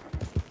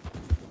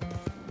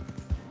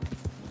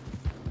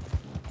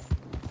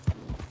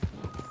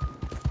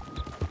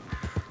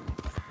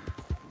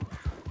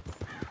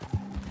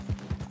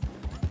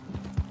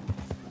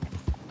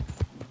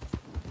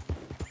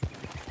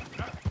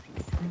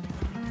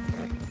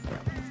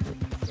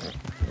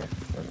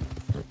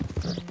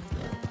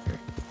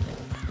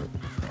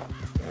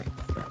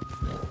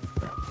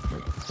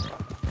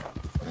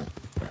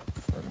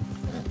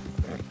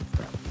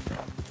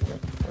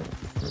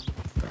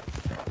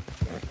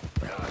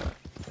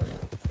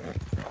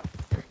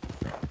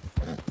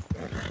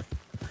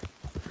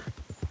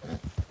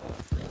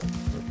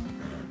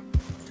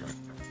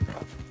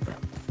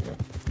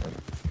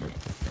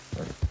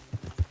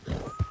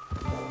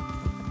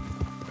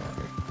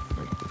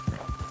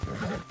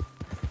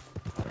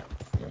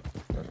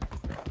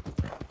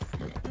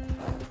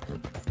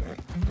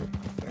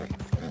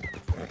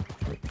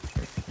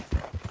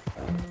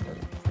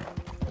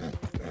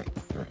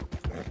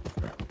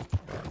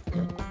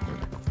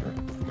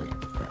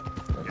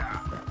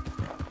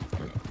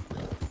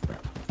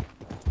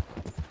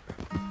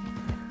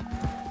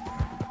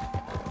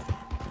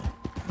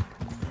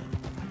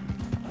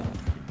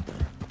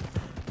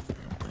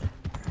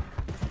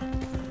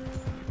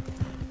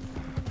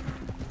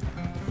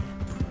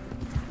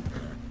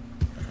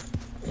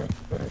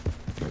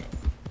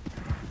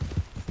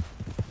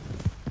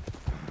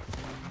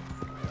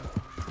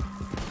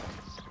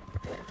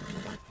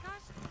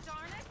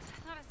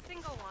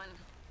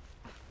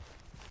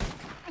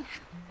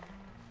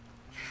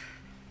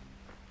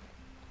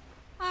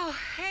 Oh,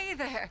 hey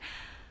there.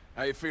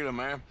 How you feeling,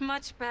 ma'am?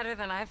 Much better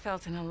than I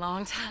felt in a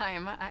long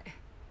time.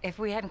 If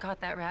we hadn't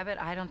caught that rabbit,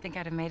 I don't think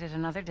I'd have made it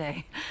another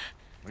day.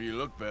 Well, you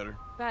look better.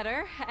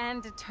 Better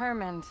and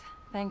determined,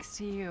 thanks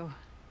to you.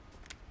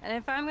 And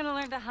if I'm gonna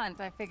learn to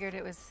hunt, I figured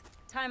it was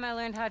time I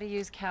learned how to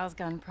use Cal's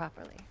gun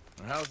properly.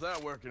 How's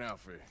that working out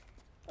for you?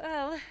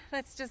 Well,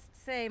 let's just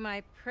say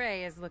my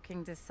prey is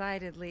looking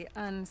decidedly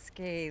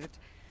unscathed.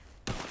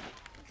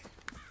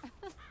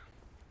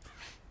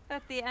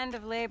 But the end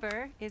of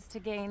labor is to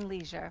gain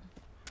leisure.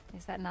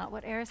 Is that not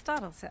what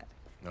Aristotle said?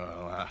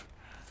 Well,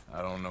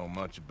 I don't know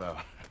much about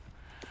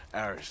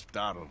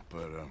Aristotle,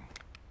 but,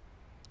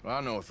 well,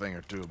 I know a thing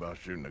or two about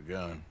shooting a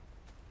gun.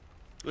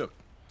 Look,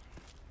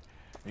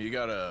 you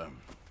gotta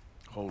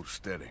hold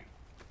steady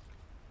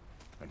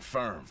and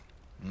firm,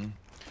 hmm?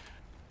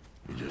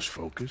 You just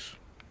focus,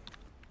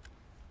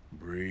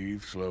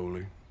 breathe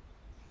slowly,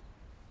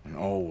 and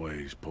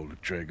always pull the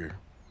trigger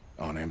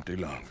on empty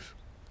lungs.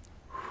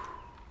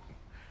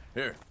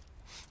 Here,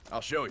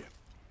 I'll show you.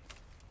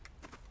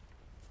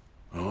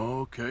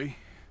 Okay.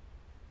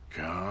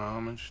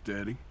 Calm and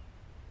steady.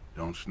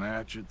 Don't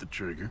snatch at the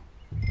trigger.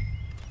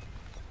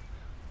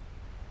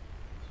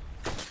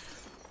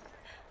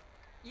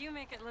 You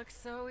make it look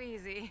so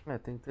easy. É,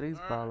 tem 3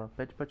 balas.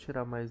 Pede pra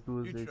tirar mais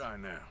 2 You vezes. try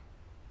now.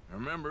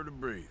 Remember to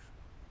breathe.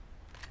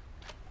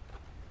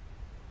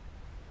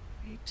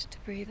 Wait to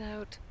breathe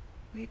out.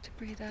 Wait to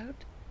breathe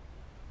out.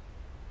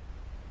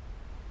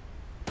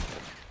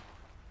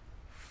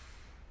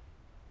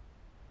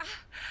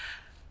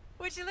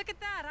 Would you look at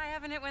that? bad. I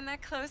haven't hit one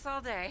that close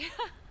all day.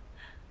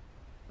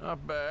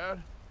 Not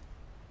bad.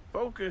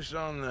 Focus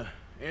on the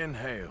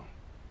inhale.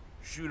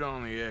 Shoot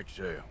on the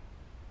exhale.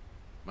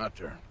 My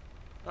turn.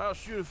 I'll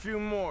shoot a few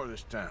more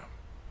this time.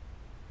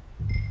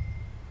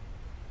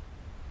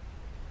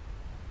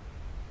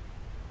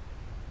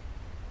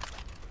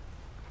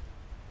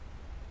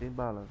 Tem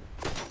bala, velho.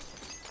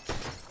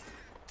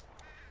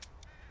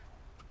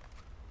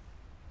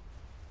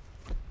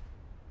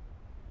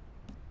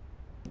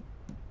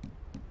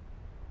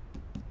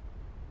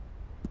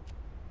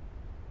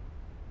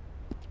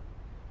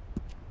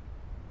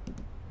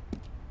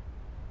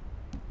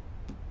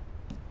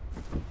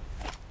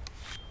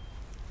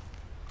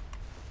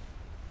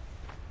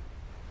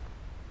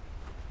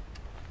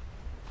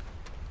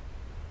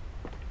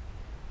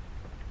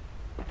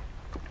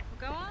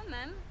 Go on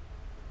then.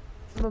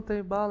 Não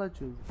tem bala,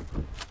 tio.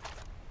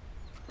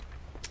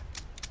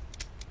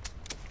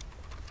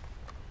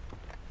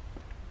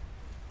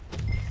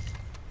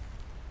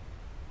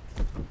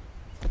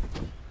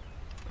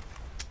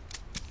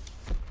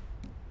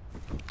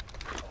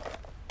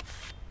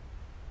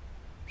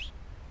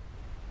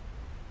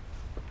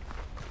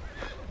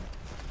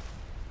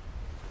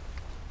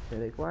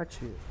 Peraí que eu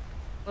atiro.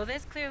 Well,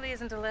 this clearly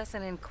isn't a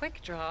lesson in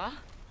quick draw.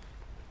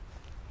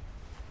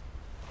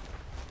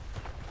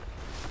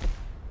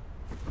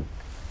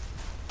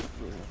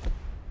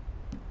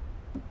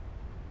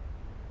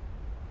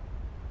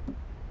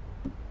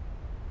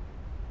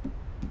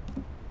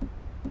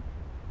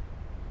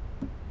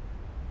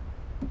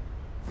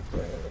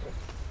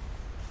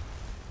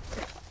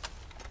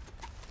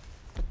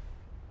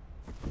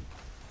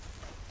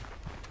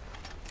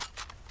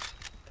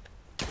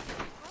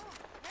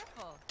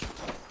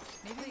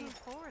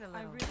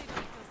 I really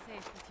don't feel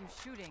safe with you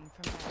shooting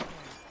from back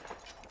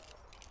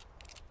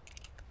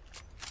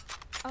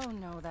there. Oh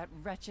no, that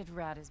wretched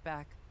rat is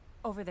back.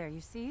 Over there,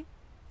 you see?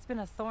 It's been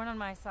a thorn on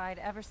my side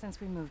ever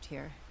since we moved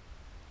here.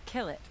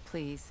 Kill it,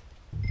 please.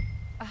 It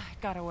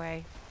got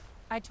away.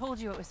 I told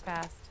you it was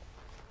fast.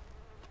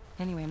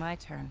 Anyway, my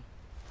turn.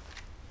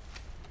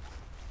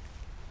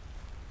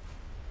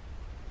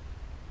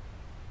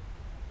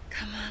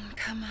 Come on,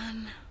 come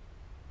on.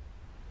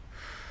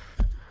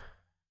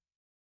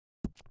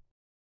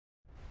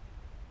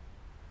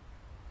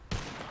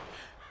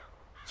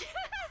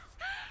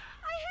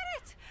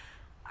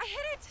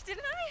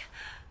 Didn't I?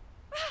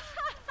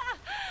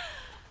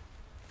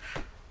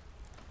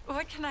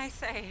 What can I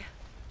say?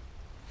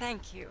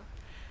 Thank you.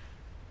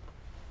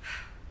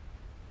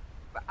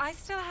 I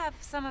still have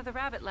some of the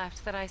rabbit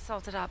left that I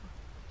salted up.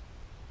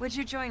 Would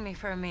you join me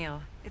for a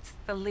meal? It's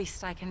the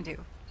least I can do.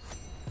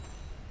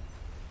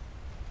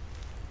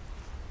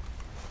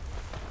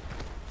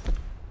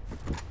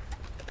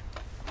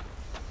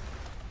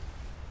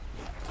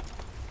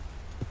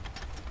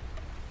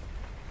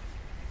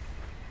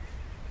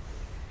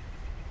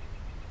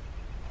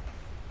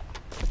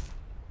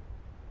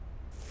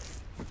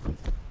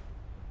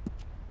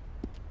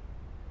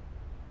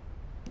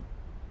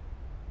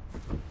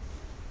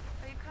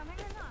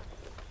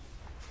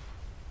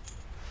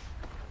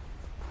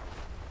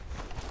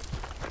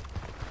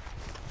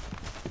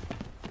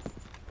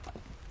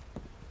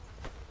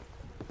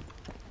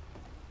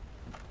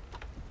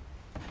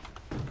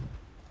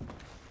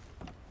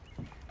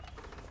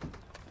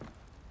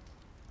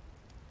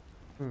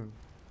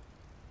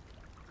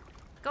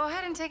 Go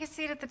ahead and take a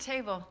seat at the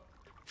table.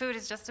 Food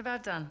is just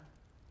about done.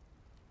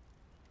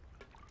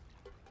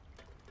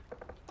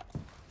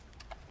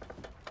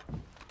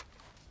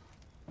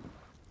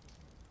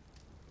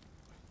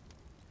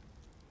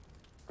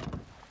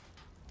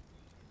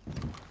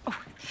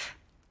 Oh.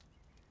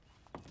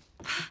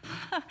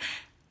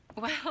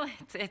 Well,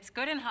 it's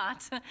good and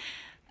hot.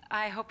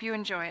 I hope you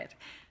enjoy it.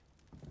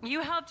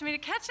 You helped me to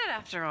catch it,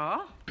 after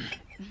all.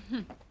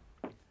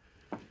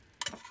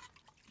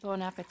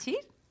 Bon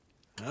appetit.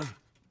 Huh?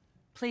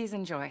 Please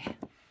enjoy.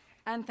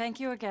 And thank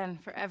you again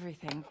for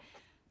everything.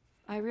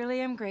 I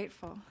really am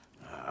grateful.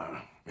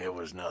 It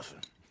was nothing.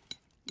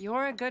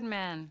 You're a good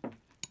man.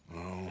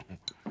 Oh,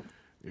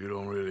 you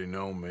don't really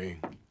know me.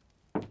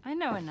 I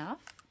know enough.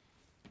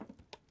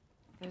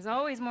 There's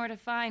always more to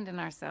find in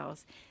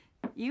ourselves.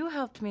 You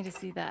helped me to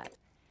see that.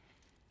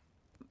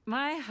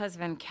 My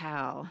husband,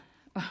 Cal,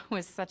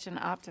 was such an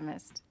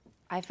optimist.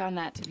 I found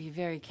that to be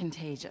very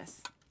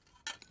contagious.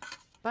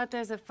 But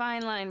there's a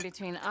fine line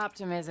between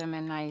optimism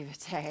and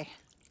naivete.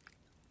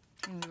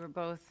 And we were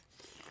both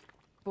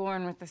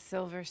born with a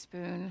silver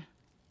spoon.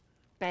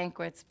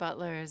 Banquets,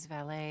 butlers,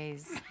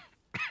 valets.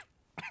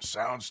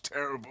 Sounds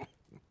terrible.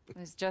 It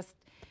was just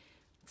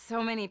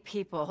so many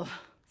people,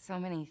 so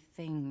many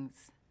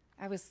things.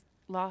 I was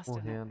lost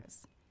in it. I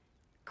was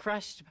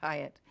crushed by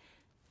it.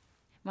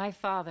 My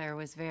father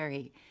was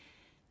very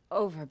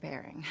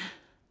overbearing.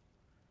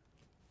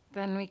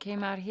 Then we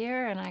came out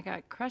here and I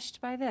got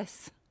crushed by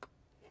this.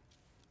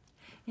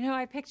 You know,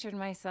 I pictured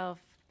myself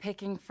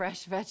picking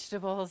fresh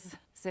vegetables,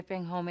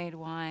 sipping homemade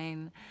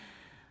wine,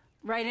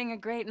 writing a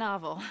great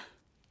novel.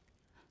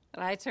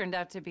 But I turned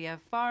out to be a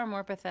far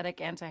more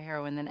pathetic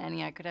anti-heroine than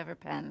any I could ever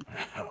pen.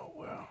 Oh,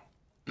 well.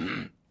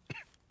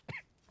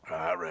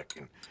 I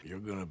reckon you're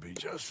gonna be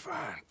just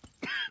fine.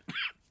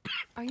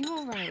 Are you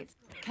all right?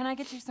 Can I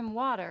get you some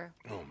water?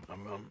 No,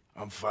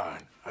 I'm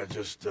fine. I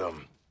just,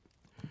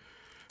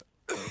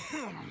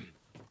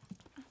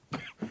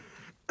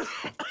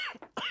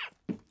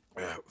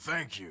 yeah,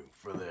 thank you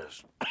for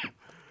this.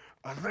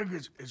 I think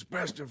it's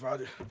best if I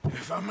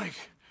make...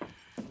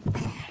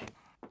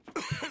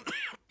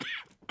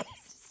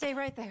 Stay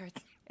right there.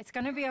 It's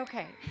gonna be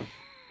okay.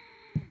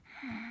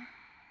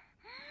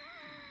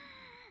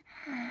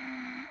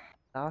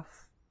 Tá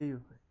feio,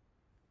 velho.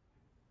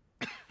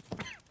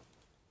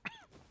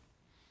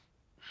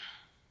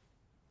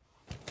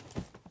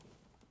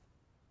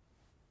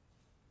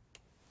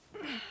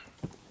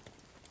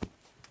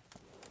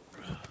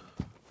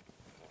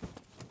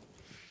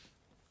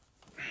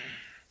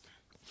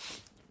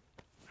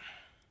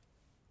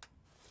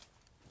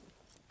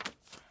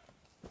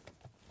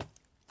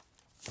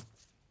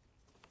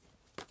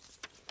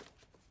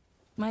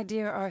 My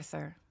dear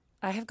Arthur,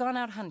 I have gone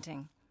out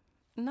hunting.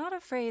 Not a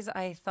phrase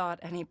I thought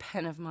any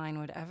pen of mine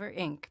would ever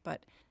ink,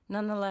 but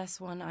nonetheless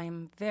one I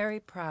am very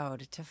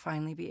proud to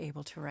finally be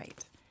able to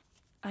write.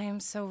 I am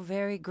so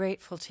very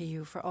grateful to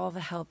you for all the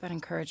help and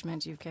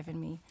encouragement you've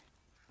given me.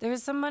 There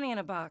is some money in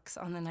a box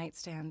on the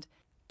nightstand.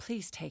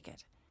 Please take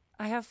it.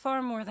 I have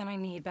far more than I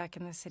need back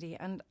in the city,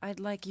 and I'd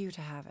like you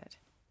to have it.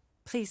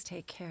 Please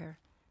take care,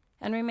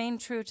 and remain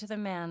true to the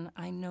man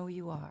I know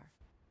you are.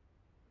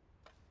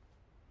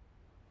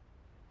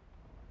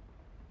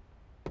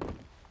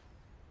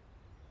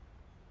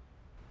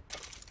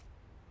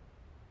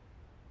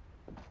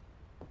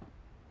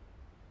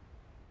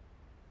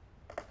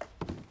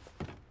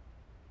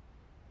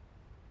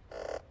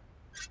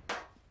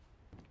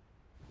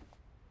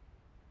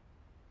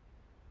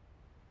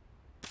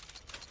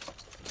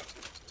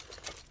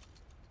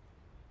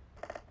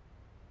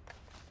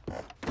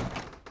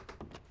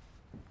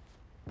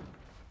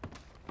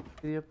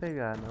 Queria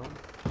pegar, não?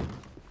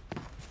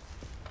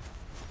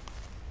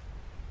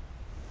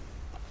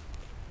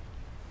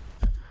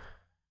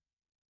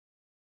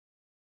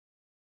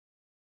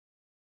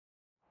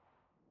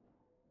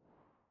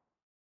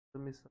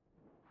 Missão.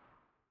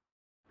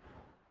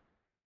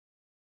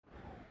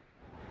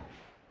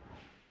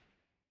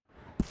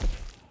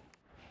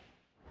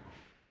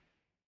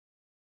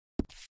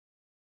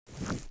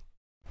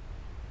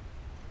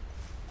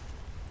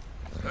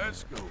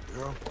 Let's go,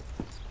 girl.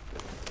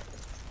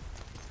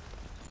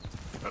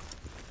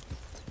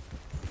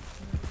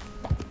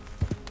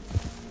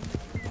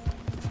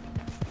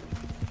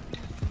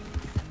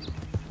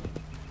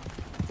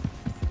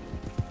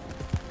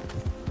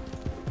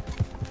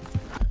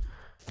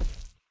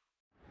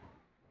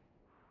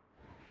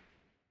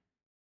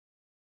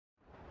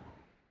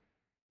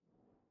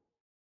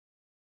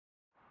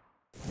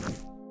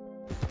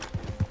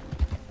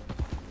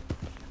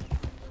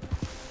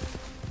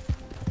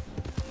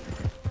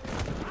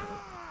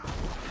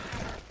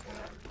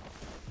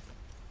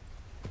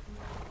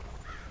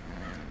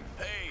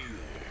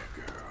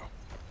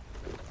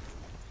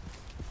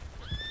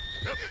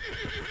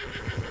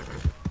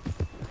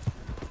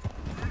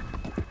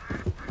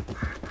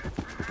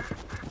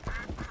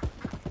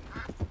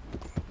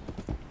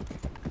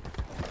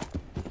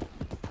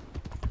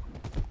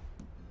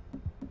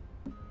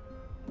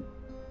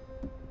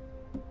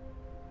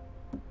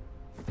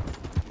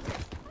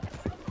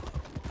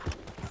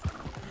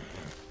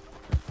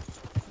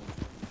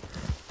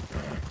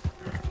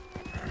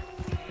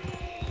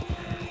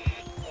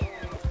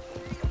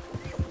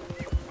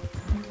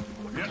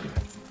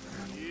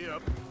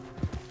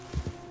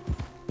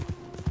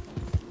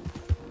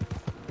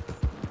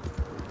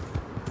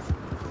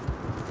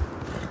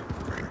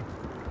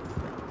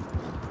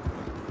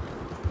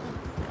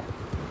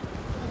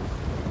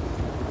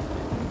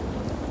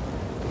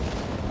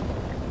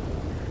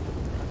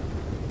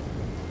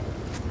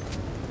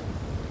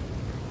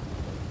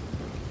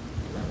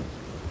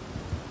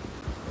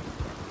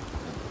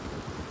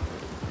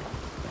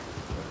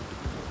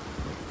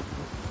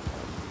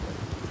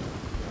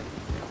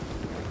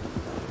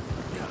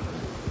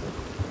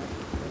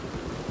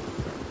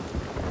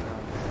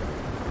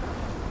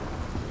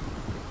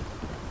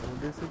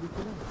 Descer daqui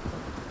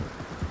não.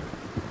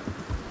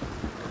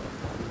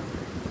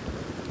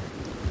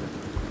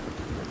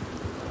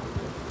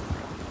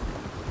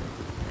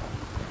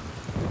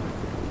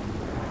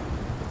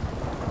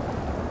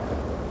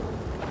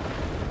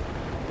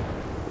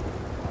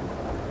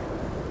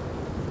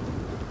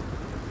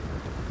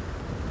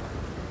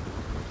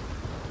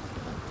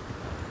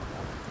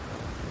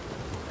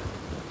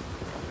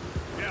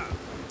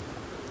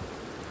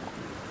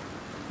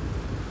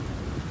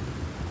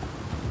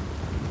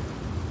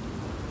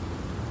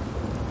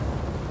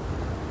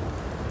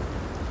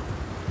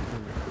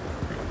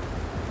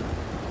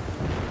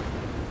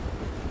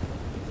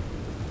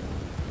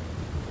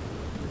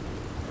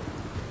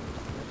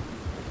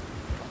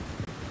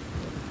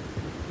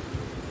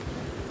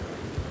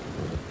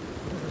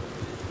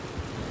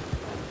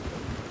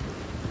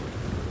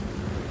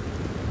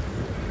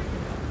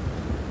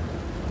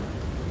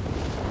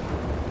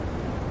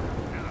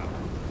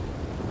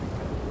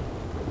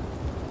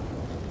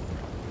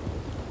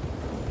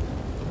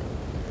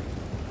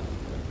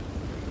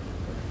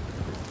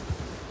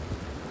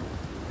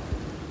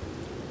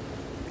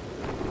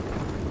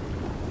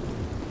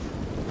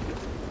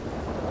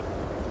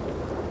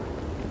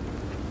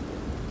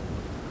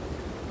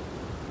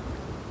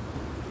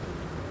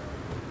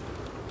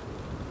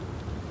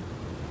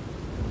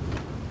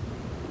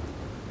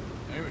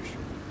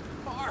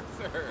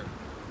 Sure.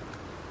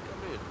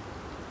 Come in.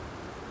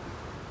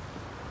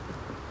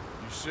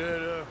 You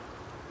said,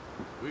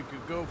 we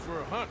could go for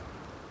a hunt.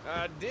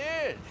 I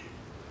did.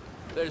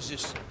 There's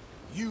this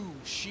huge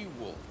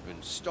she-wolf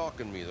been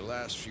stalking me the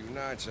last few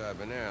nights I've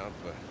been out,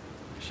 but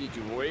she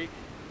can wait.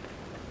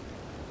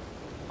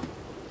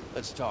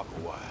 Let's talk a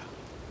while.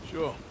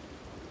 Sure.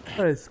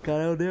 Cara, esse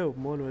cara é o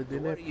demônio, o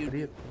dele é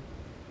preto.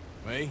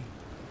 Me?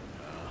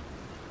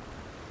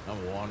 I'm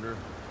a wanderer.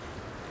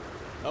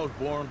 I was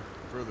born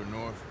further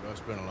north, but I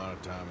spent a lot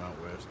of time out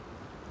west.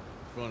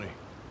 Funny,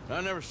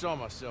 I never saw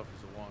myself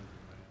as a wanderer,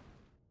 man.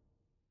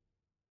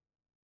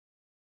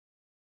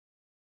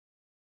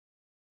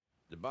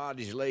 The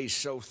bodies lay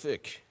so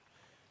thick,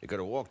 you could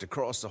have walked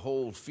across the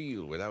whole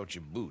field without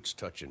your boots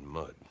touching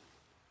mud.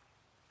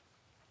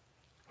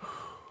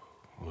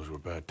 Those were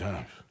bad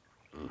times.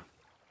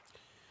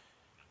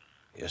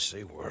 Yes,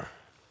 they were.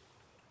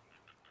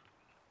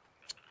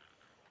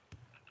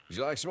 Would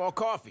you like some more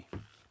coffee?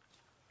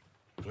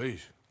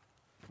 Please.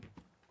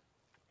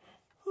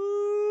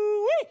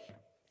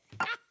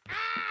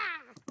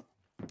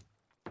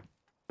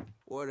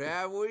 What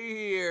have we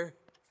here?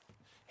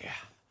 Yeah,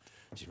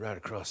 she's right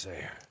across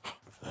there.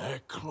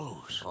 That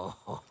close.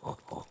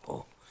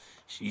 Oh,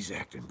 she's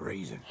acting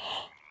brazen.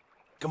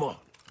 Come on.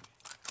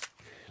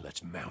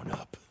 Let's mount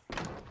up.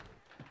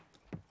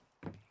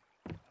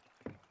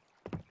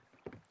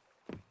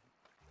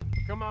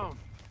 Come on.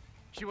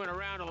 She went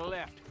around to the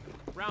left,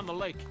 around the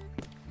lake.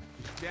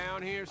 She's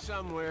down here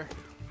somewhere.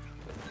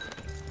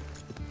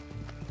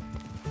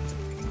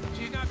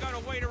 She's not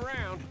gonna wait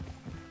around.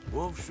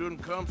 Wolves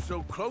shouldn't come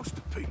so close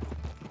to people.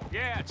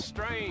 Yeah, it's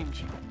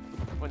strange.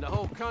 When the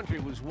whole country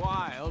was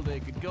wild, they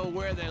could go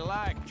where they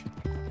liked.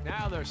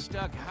 Now they're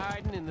stuck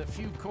hiding in the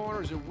few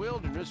corners of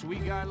wilderness we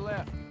got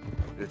left.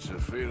 It's a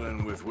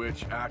feeling with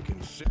which I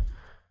can sympathize.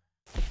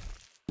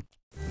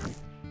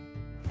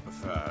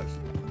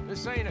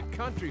 This ain't a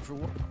country for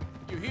what?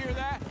 You hear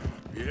that?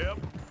 Yep.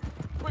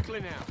 Quickly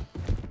now.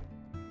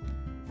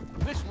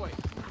 This way.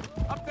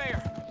 Up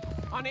there.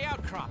 On the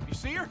outcrop. You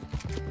see her?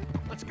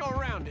 Let's go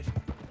around it.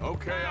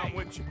 Okay, Hey. I'm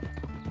with you.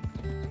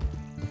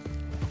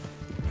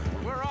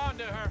 We're on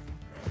to her.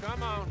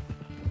 Come on.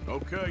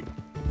 Okay.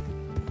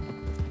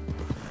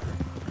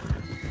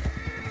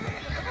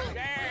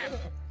 Damn!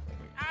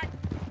 I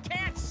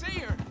can't see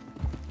her.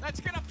 Let's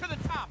get up to the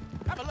top.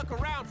 Have a look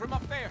around from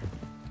up there.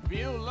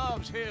 You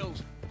loves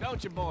hills,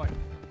 don't you, boy?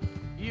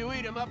 You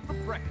eat 'em up for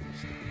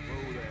breakfast.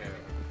 Whoa there.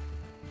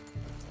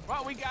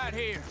 What we got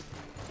here?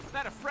 Is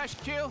that a fresh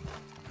kill?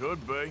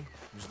 Could be.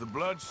 Is the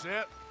blood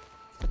set?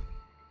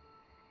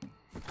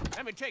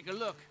 Let me take a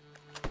look.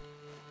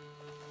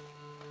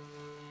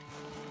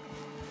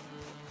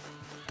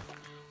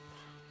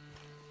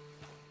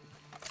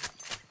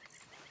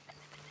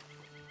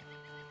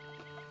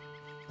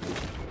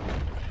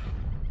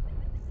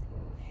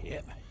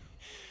 Yep.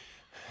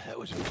 That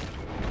was...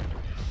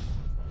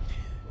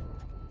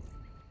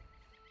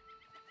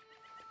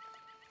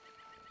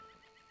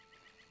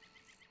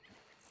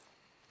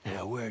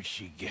 Now, where'd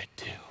she get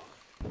to?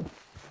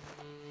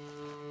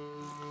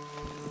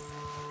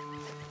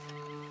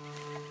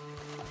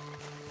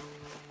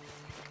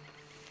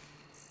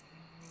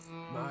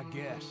 My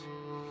guess.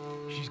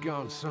 She's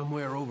gone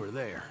somewhere over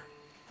there.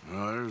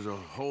 There's a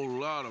whole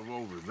lot of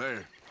over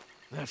there.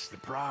 That's the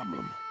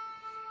problem.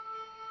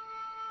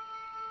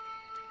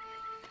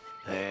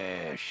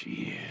 There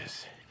she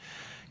is.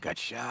 Got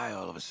shy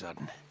all of a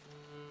sudden.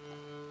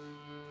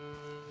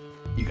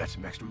 You got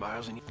some extra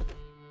miles in you?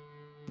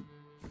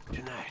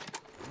 Tonight.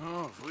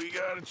 Oh, if we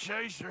gotta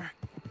chase her,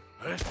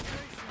 let's chase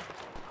her.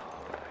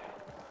 All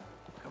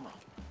right. Come on.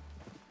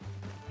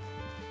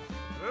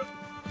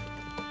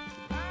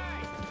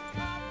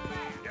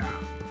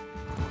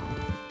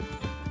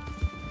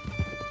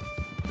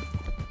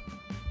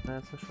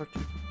 Essa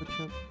shortinha que eu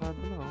tinha ficado,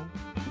 não.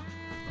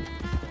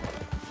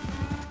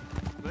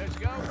 Let's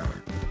go.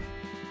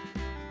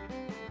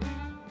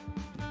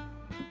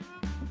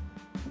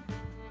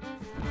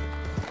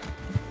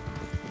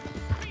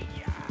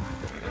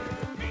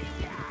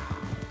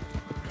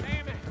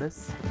 Damn it.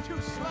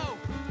 Too slow.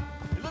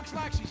 It looks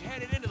like she's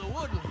headed into the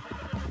woodland.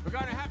 We're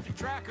gonna have to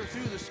track her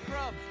through the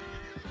scrub.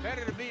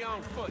 Better to be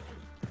on foot.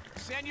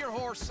 Send your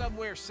horse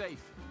somewhere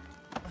safe.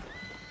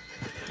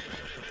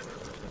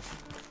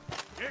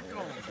 Get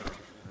going.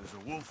 There's a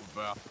wolf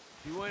about.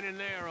 You went in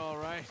there, all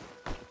right.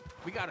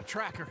 We got a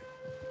tracker.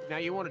 Now,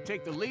 you want to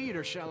take the lead,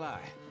 or shall I?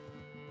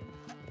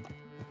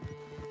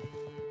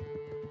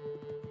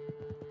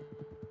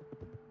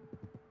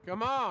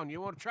 Come on, you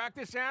want to track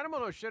this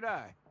animal, or should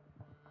I?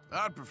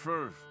 I'd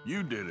prefer if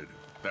you did it,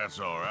 if that's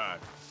all right.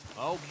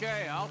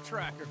 Okay, I'll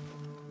track her.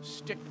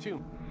 Stick to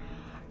me.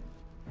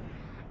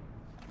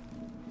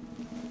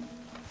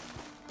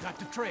 Got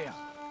the trail.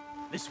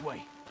 This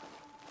way.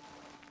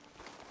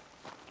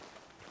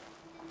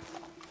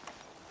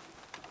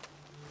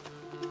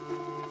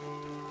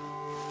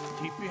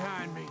 Keep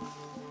behind me.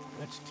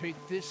 Let's take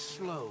this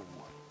slow.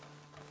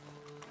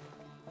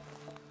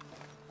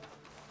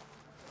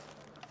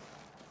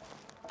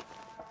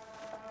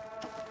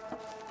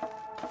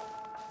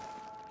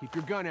 Keep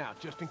your gun out,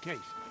 just in case.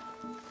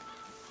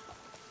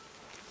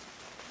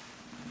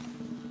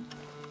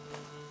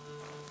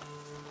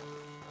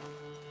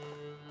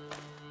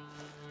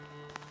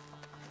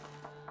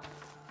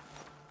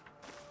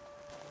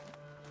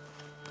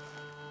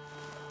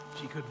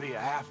 She could be a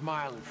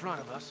half-mile in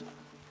front of us,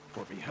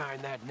 or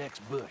behind that next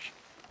bush.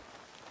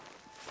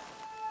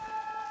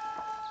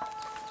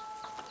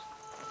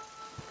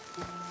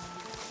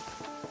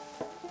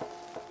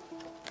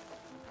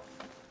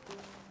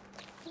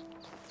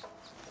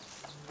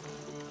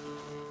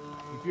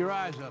 Keep your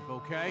eyes up,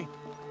 okay?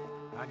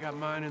 I got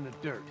mine in the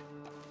dirt.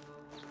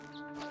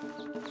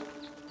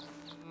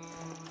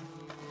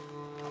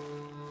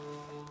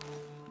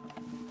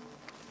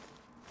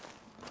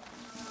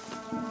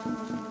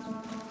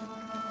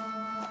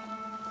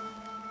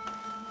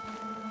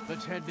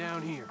 Let's head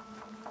down here.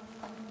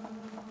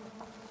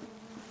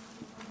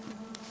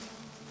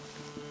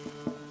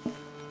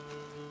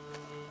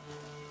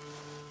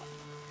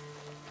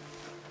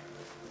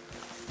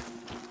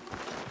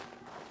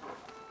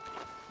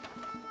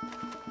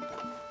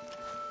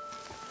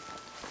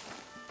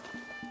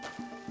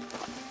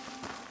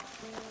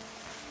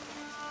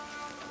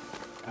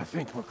 I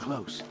think we're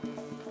close.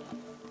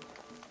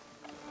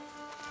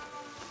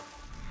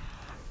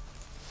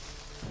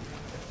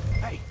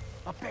 Hey,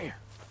 up there.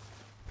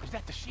 Is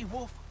that the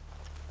she-wolf?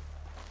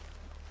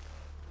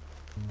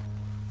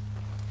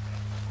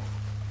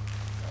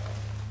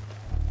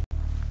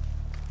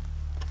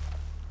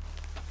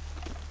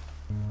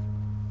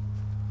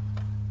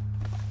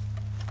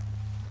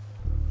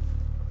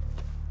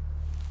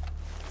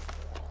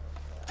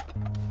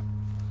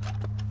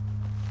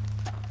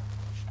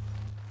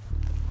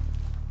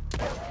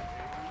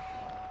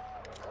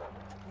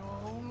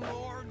 Oh,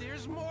 Lord,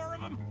 there's more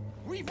of them.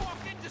 We've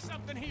walked into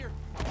something here.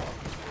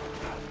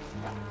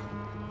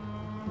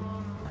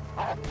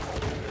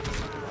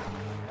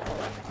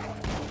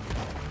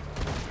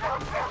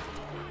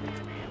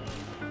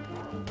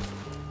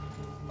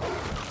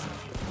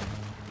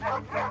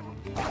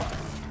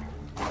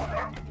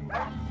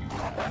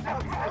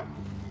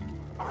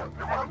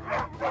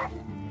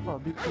 Ó,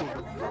 bicho.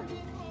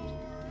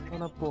 Tô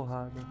na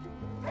porrada.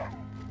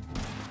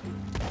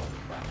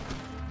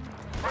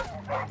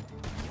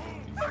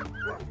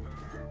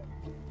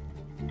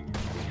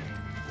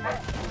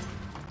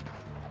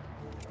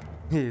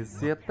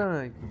 Esse é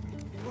tanque.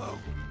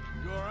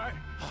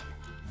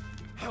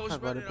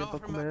 Agora eu tenho pra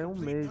comer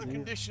mês,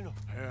 hein?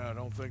 Yeah, I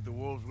don't think the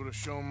wolves would have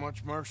shown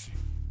much mercy.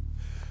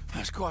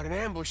 That's quite an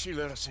ambush she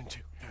let us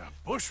into. Yeah,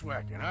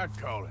 bushwhacking, I'd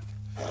call it.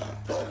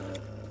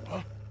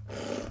 Huh?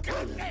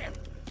 God damn!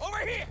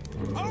 Over here!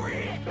 Over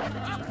here!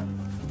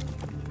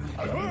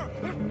 Arthur!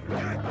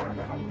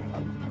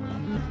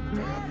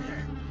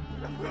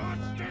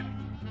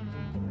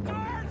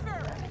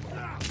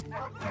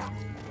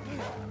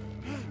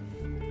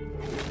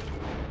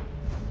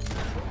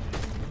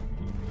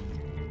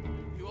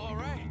 You all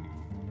right?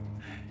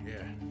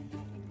 Yeah.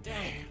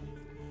 Damn.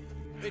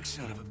 Big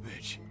son of a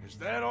bitch. Is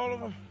that all of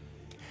them?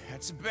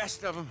 That's the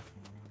best of them.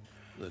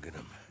 Look at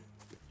him.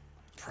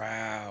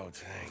 Proud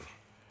thing.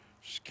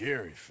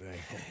 Scary thing.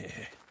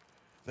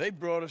 They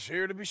brought us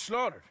here to be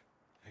slaughtered.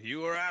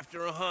 You were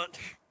after a hunt.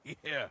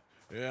 Yeah,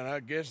 and I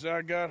guess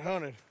I got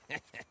hunted.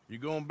 You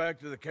going back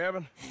to the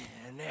cabin?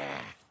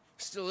 Nah,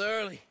 still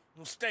early.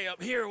 We'll stay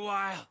up here a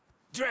while.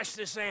 Dress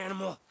this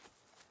animal.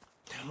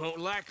 Won't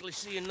likely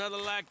see another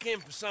like him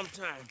for some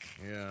time.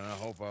 Yeah, I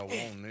hope I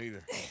won't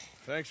either.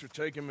 Thanks for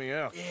taking me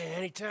out. Yeah,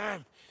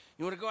 anytime.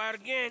 You want to go out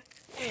again?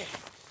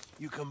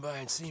 You come by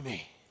and see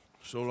me.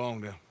 So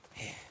long, then.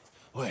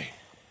 Wait.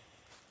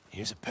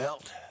 Here's a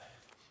pelt.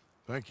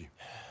 Thank you.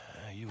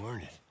 You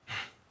earned it.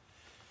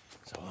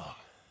 So long.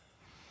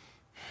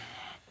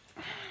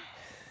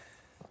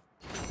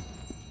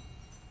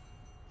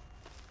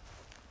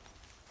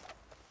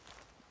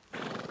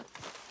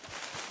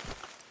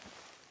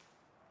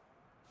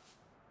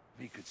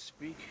 If he could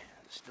speak,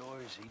 the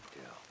stories he'd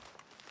tell.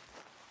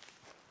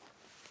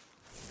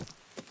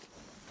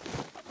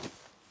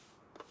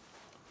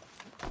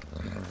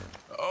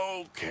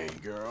 Okay,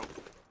 girl.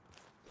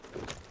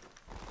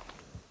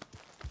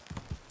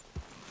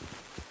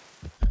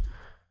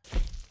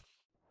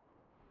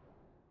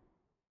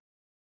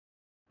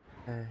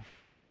 É.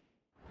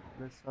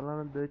 Começou lá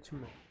no Dutch,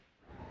 mano.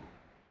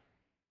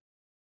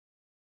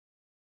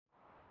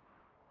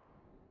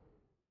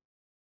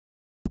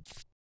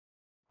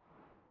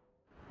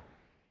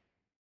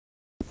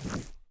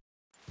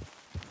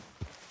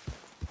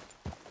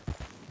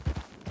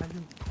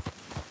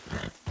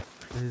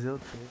 Mas eu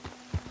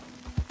tenho.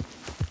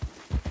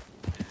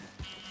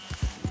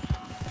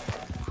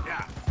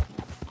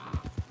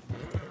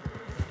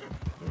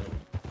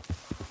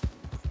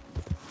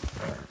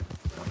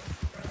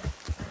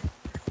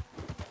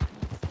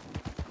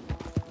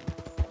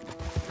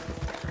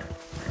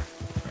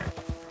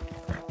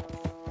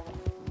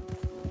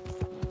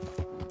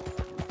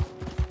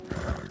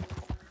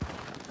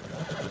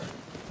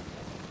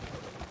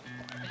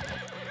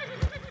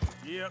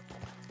 Yep.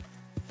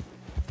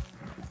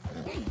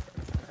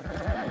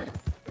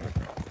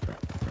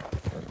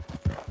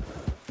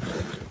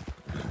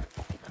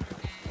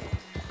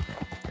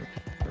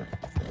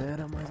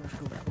 galera, mas acho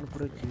que eu vou ficando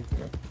por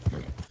aqui.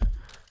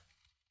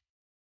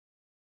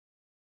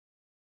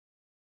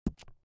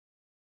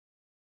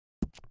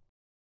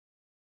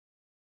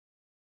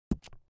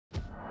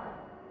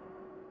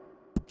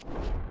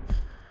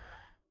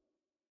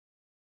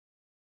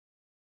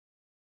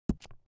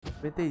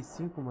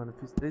 Mano,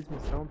 fiz 3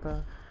 missões,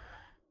 tá?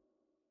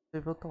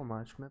 Save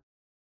automático, né?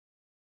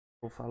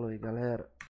 Falou aí, galera.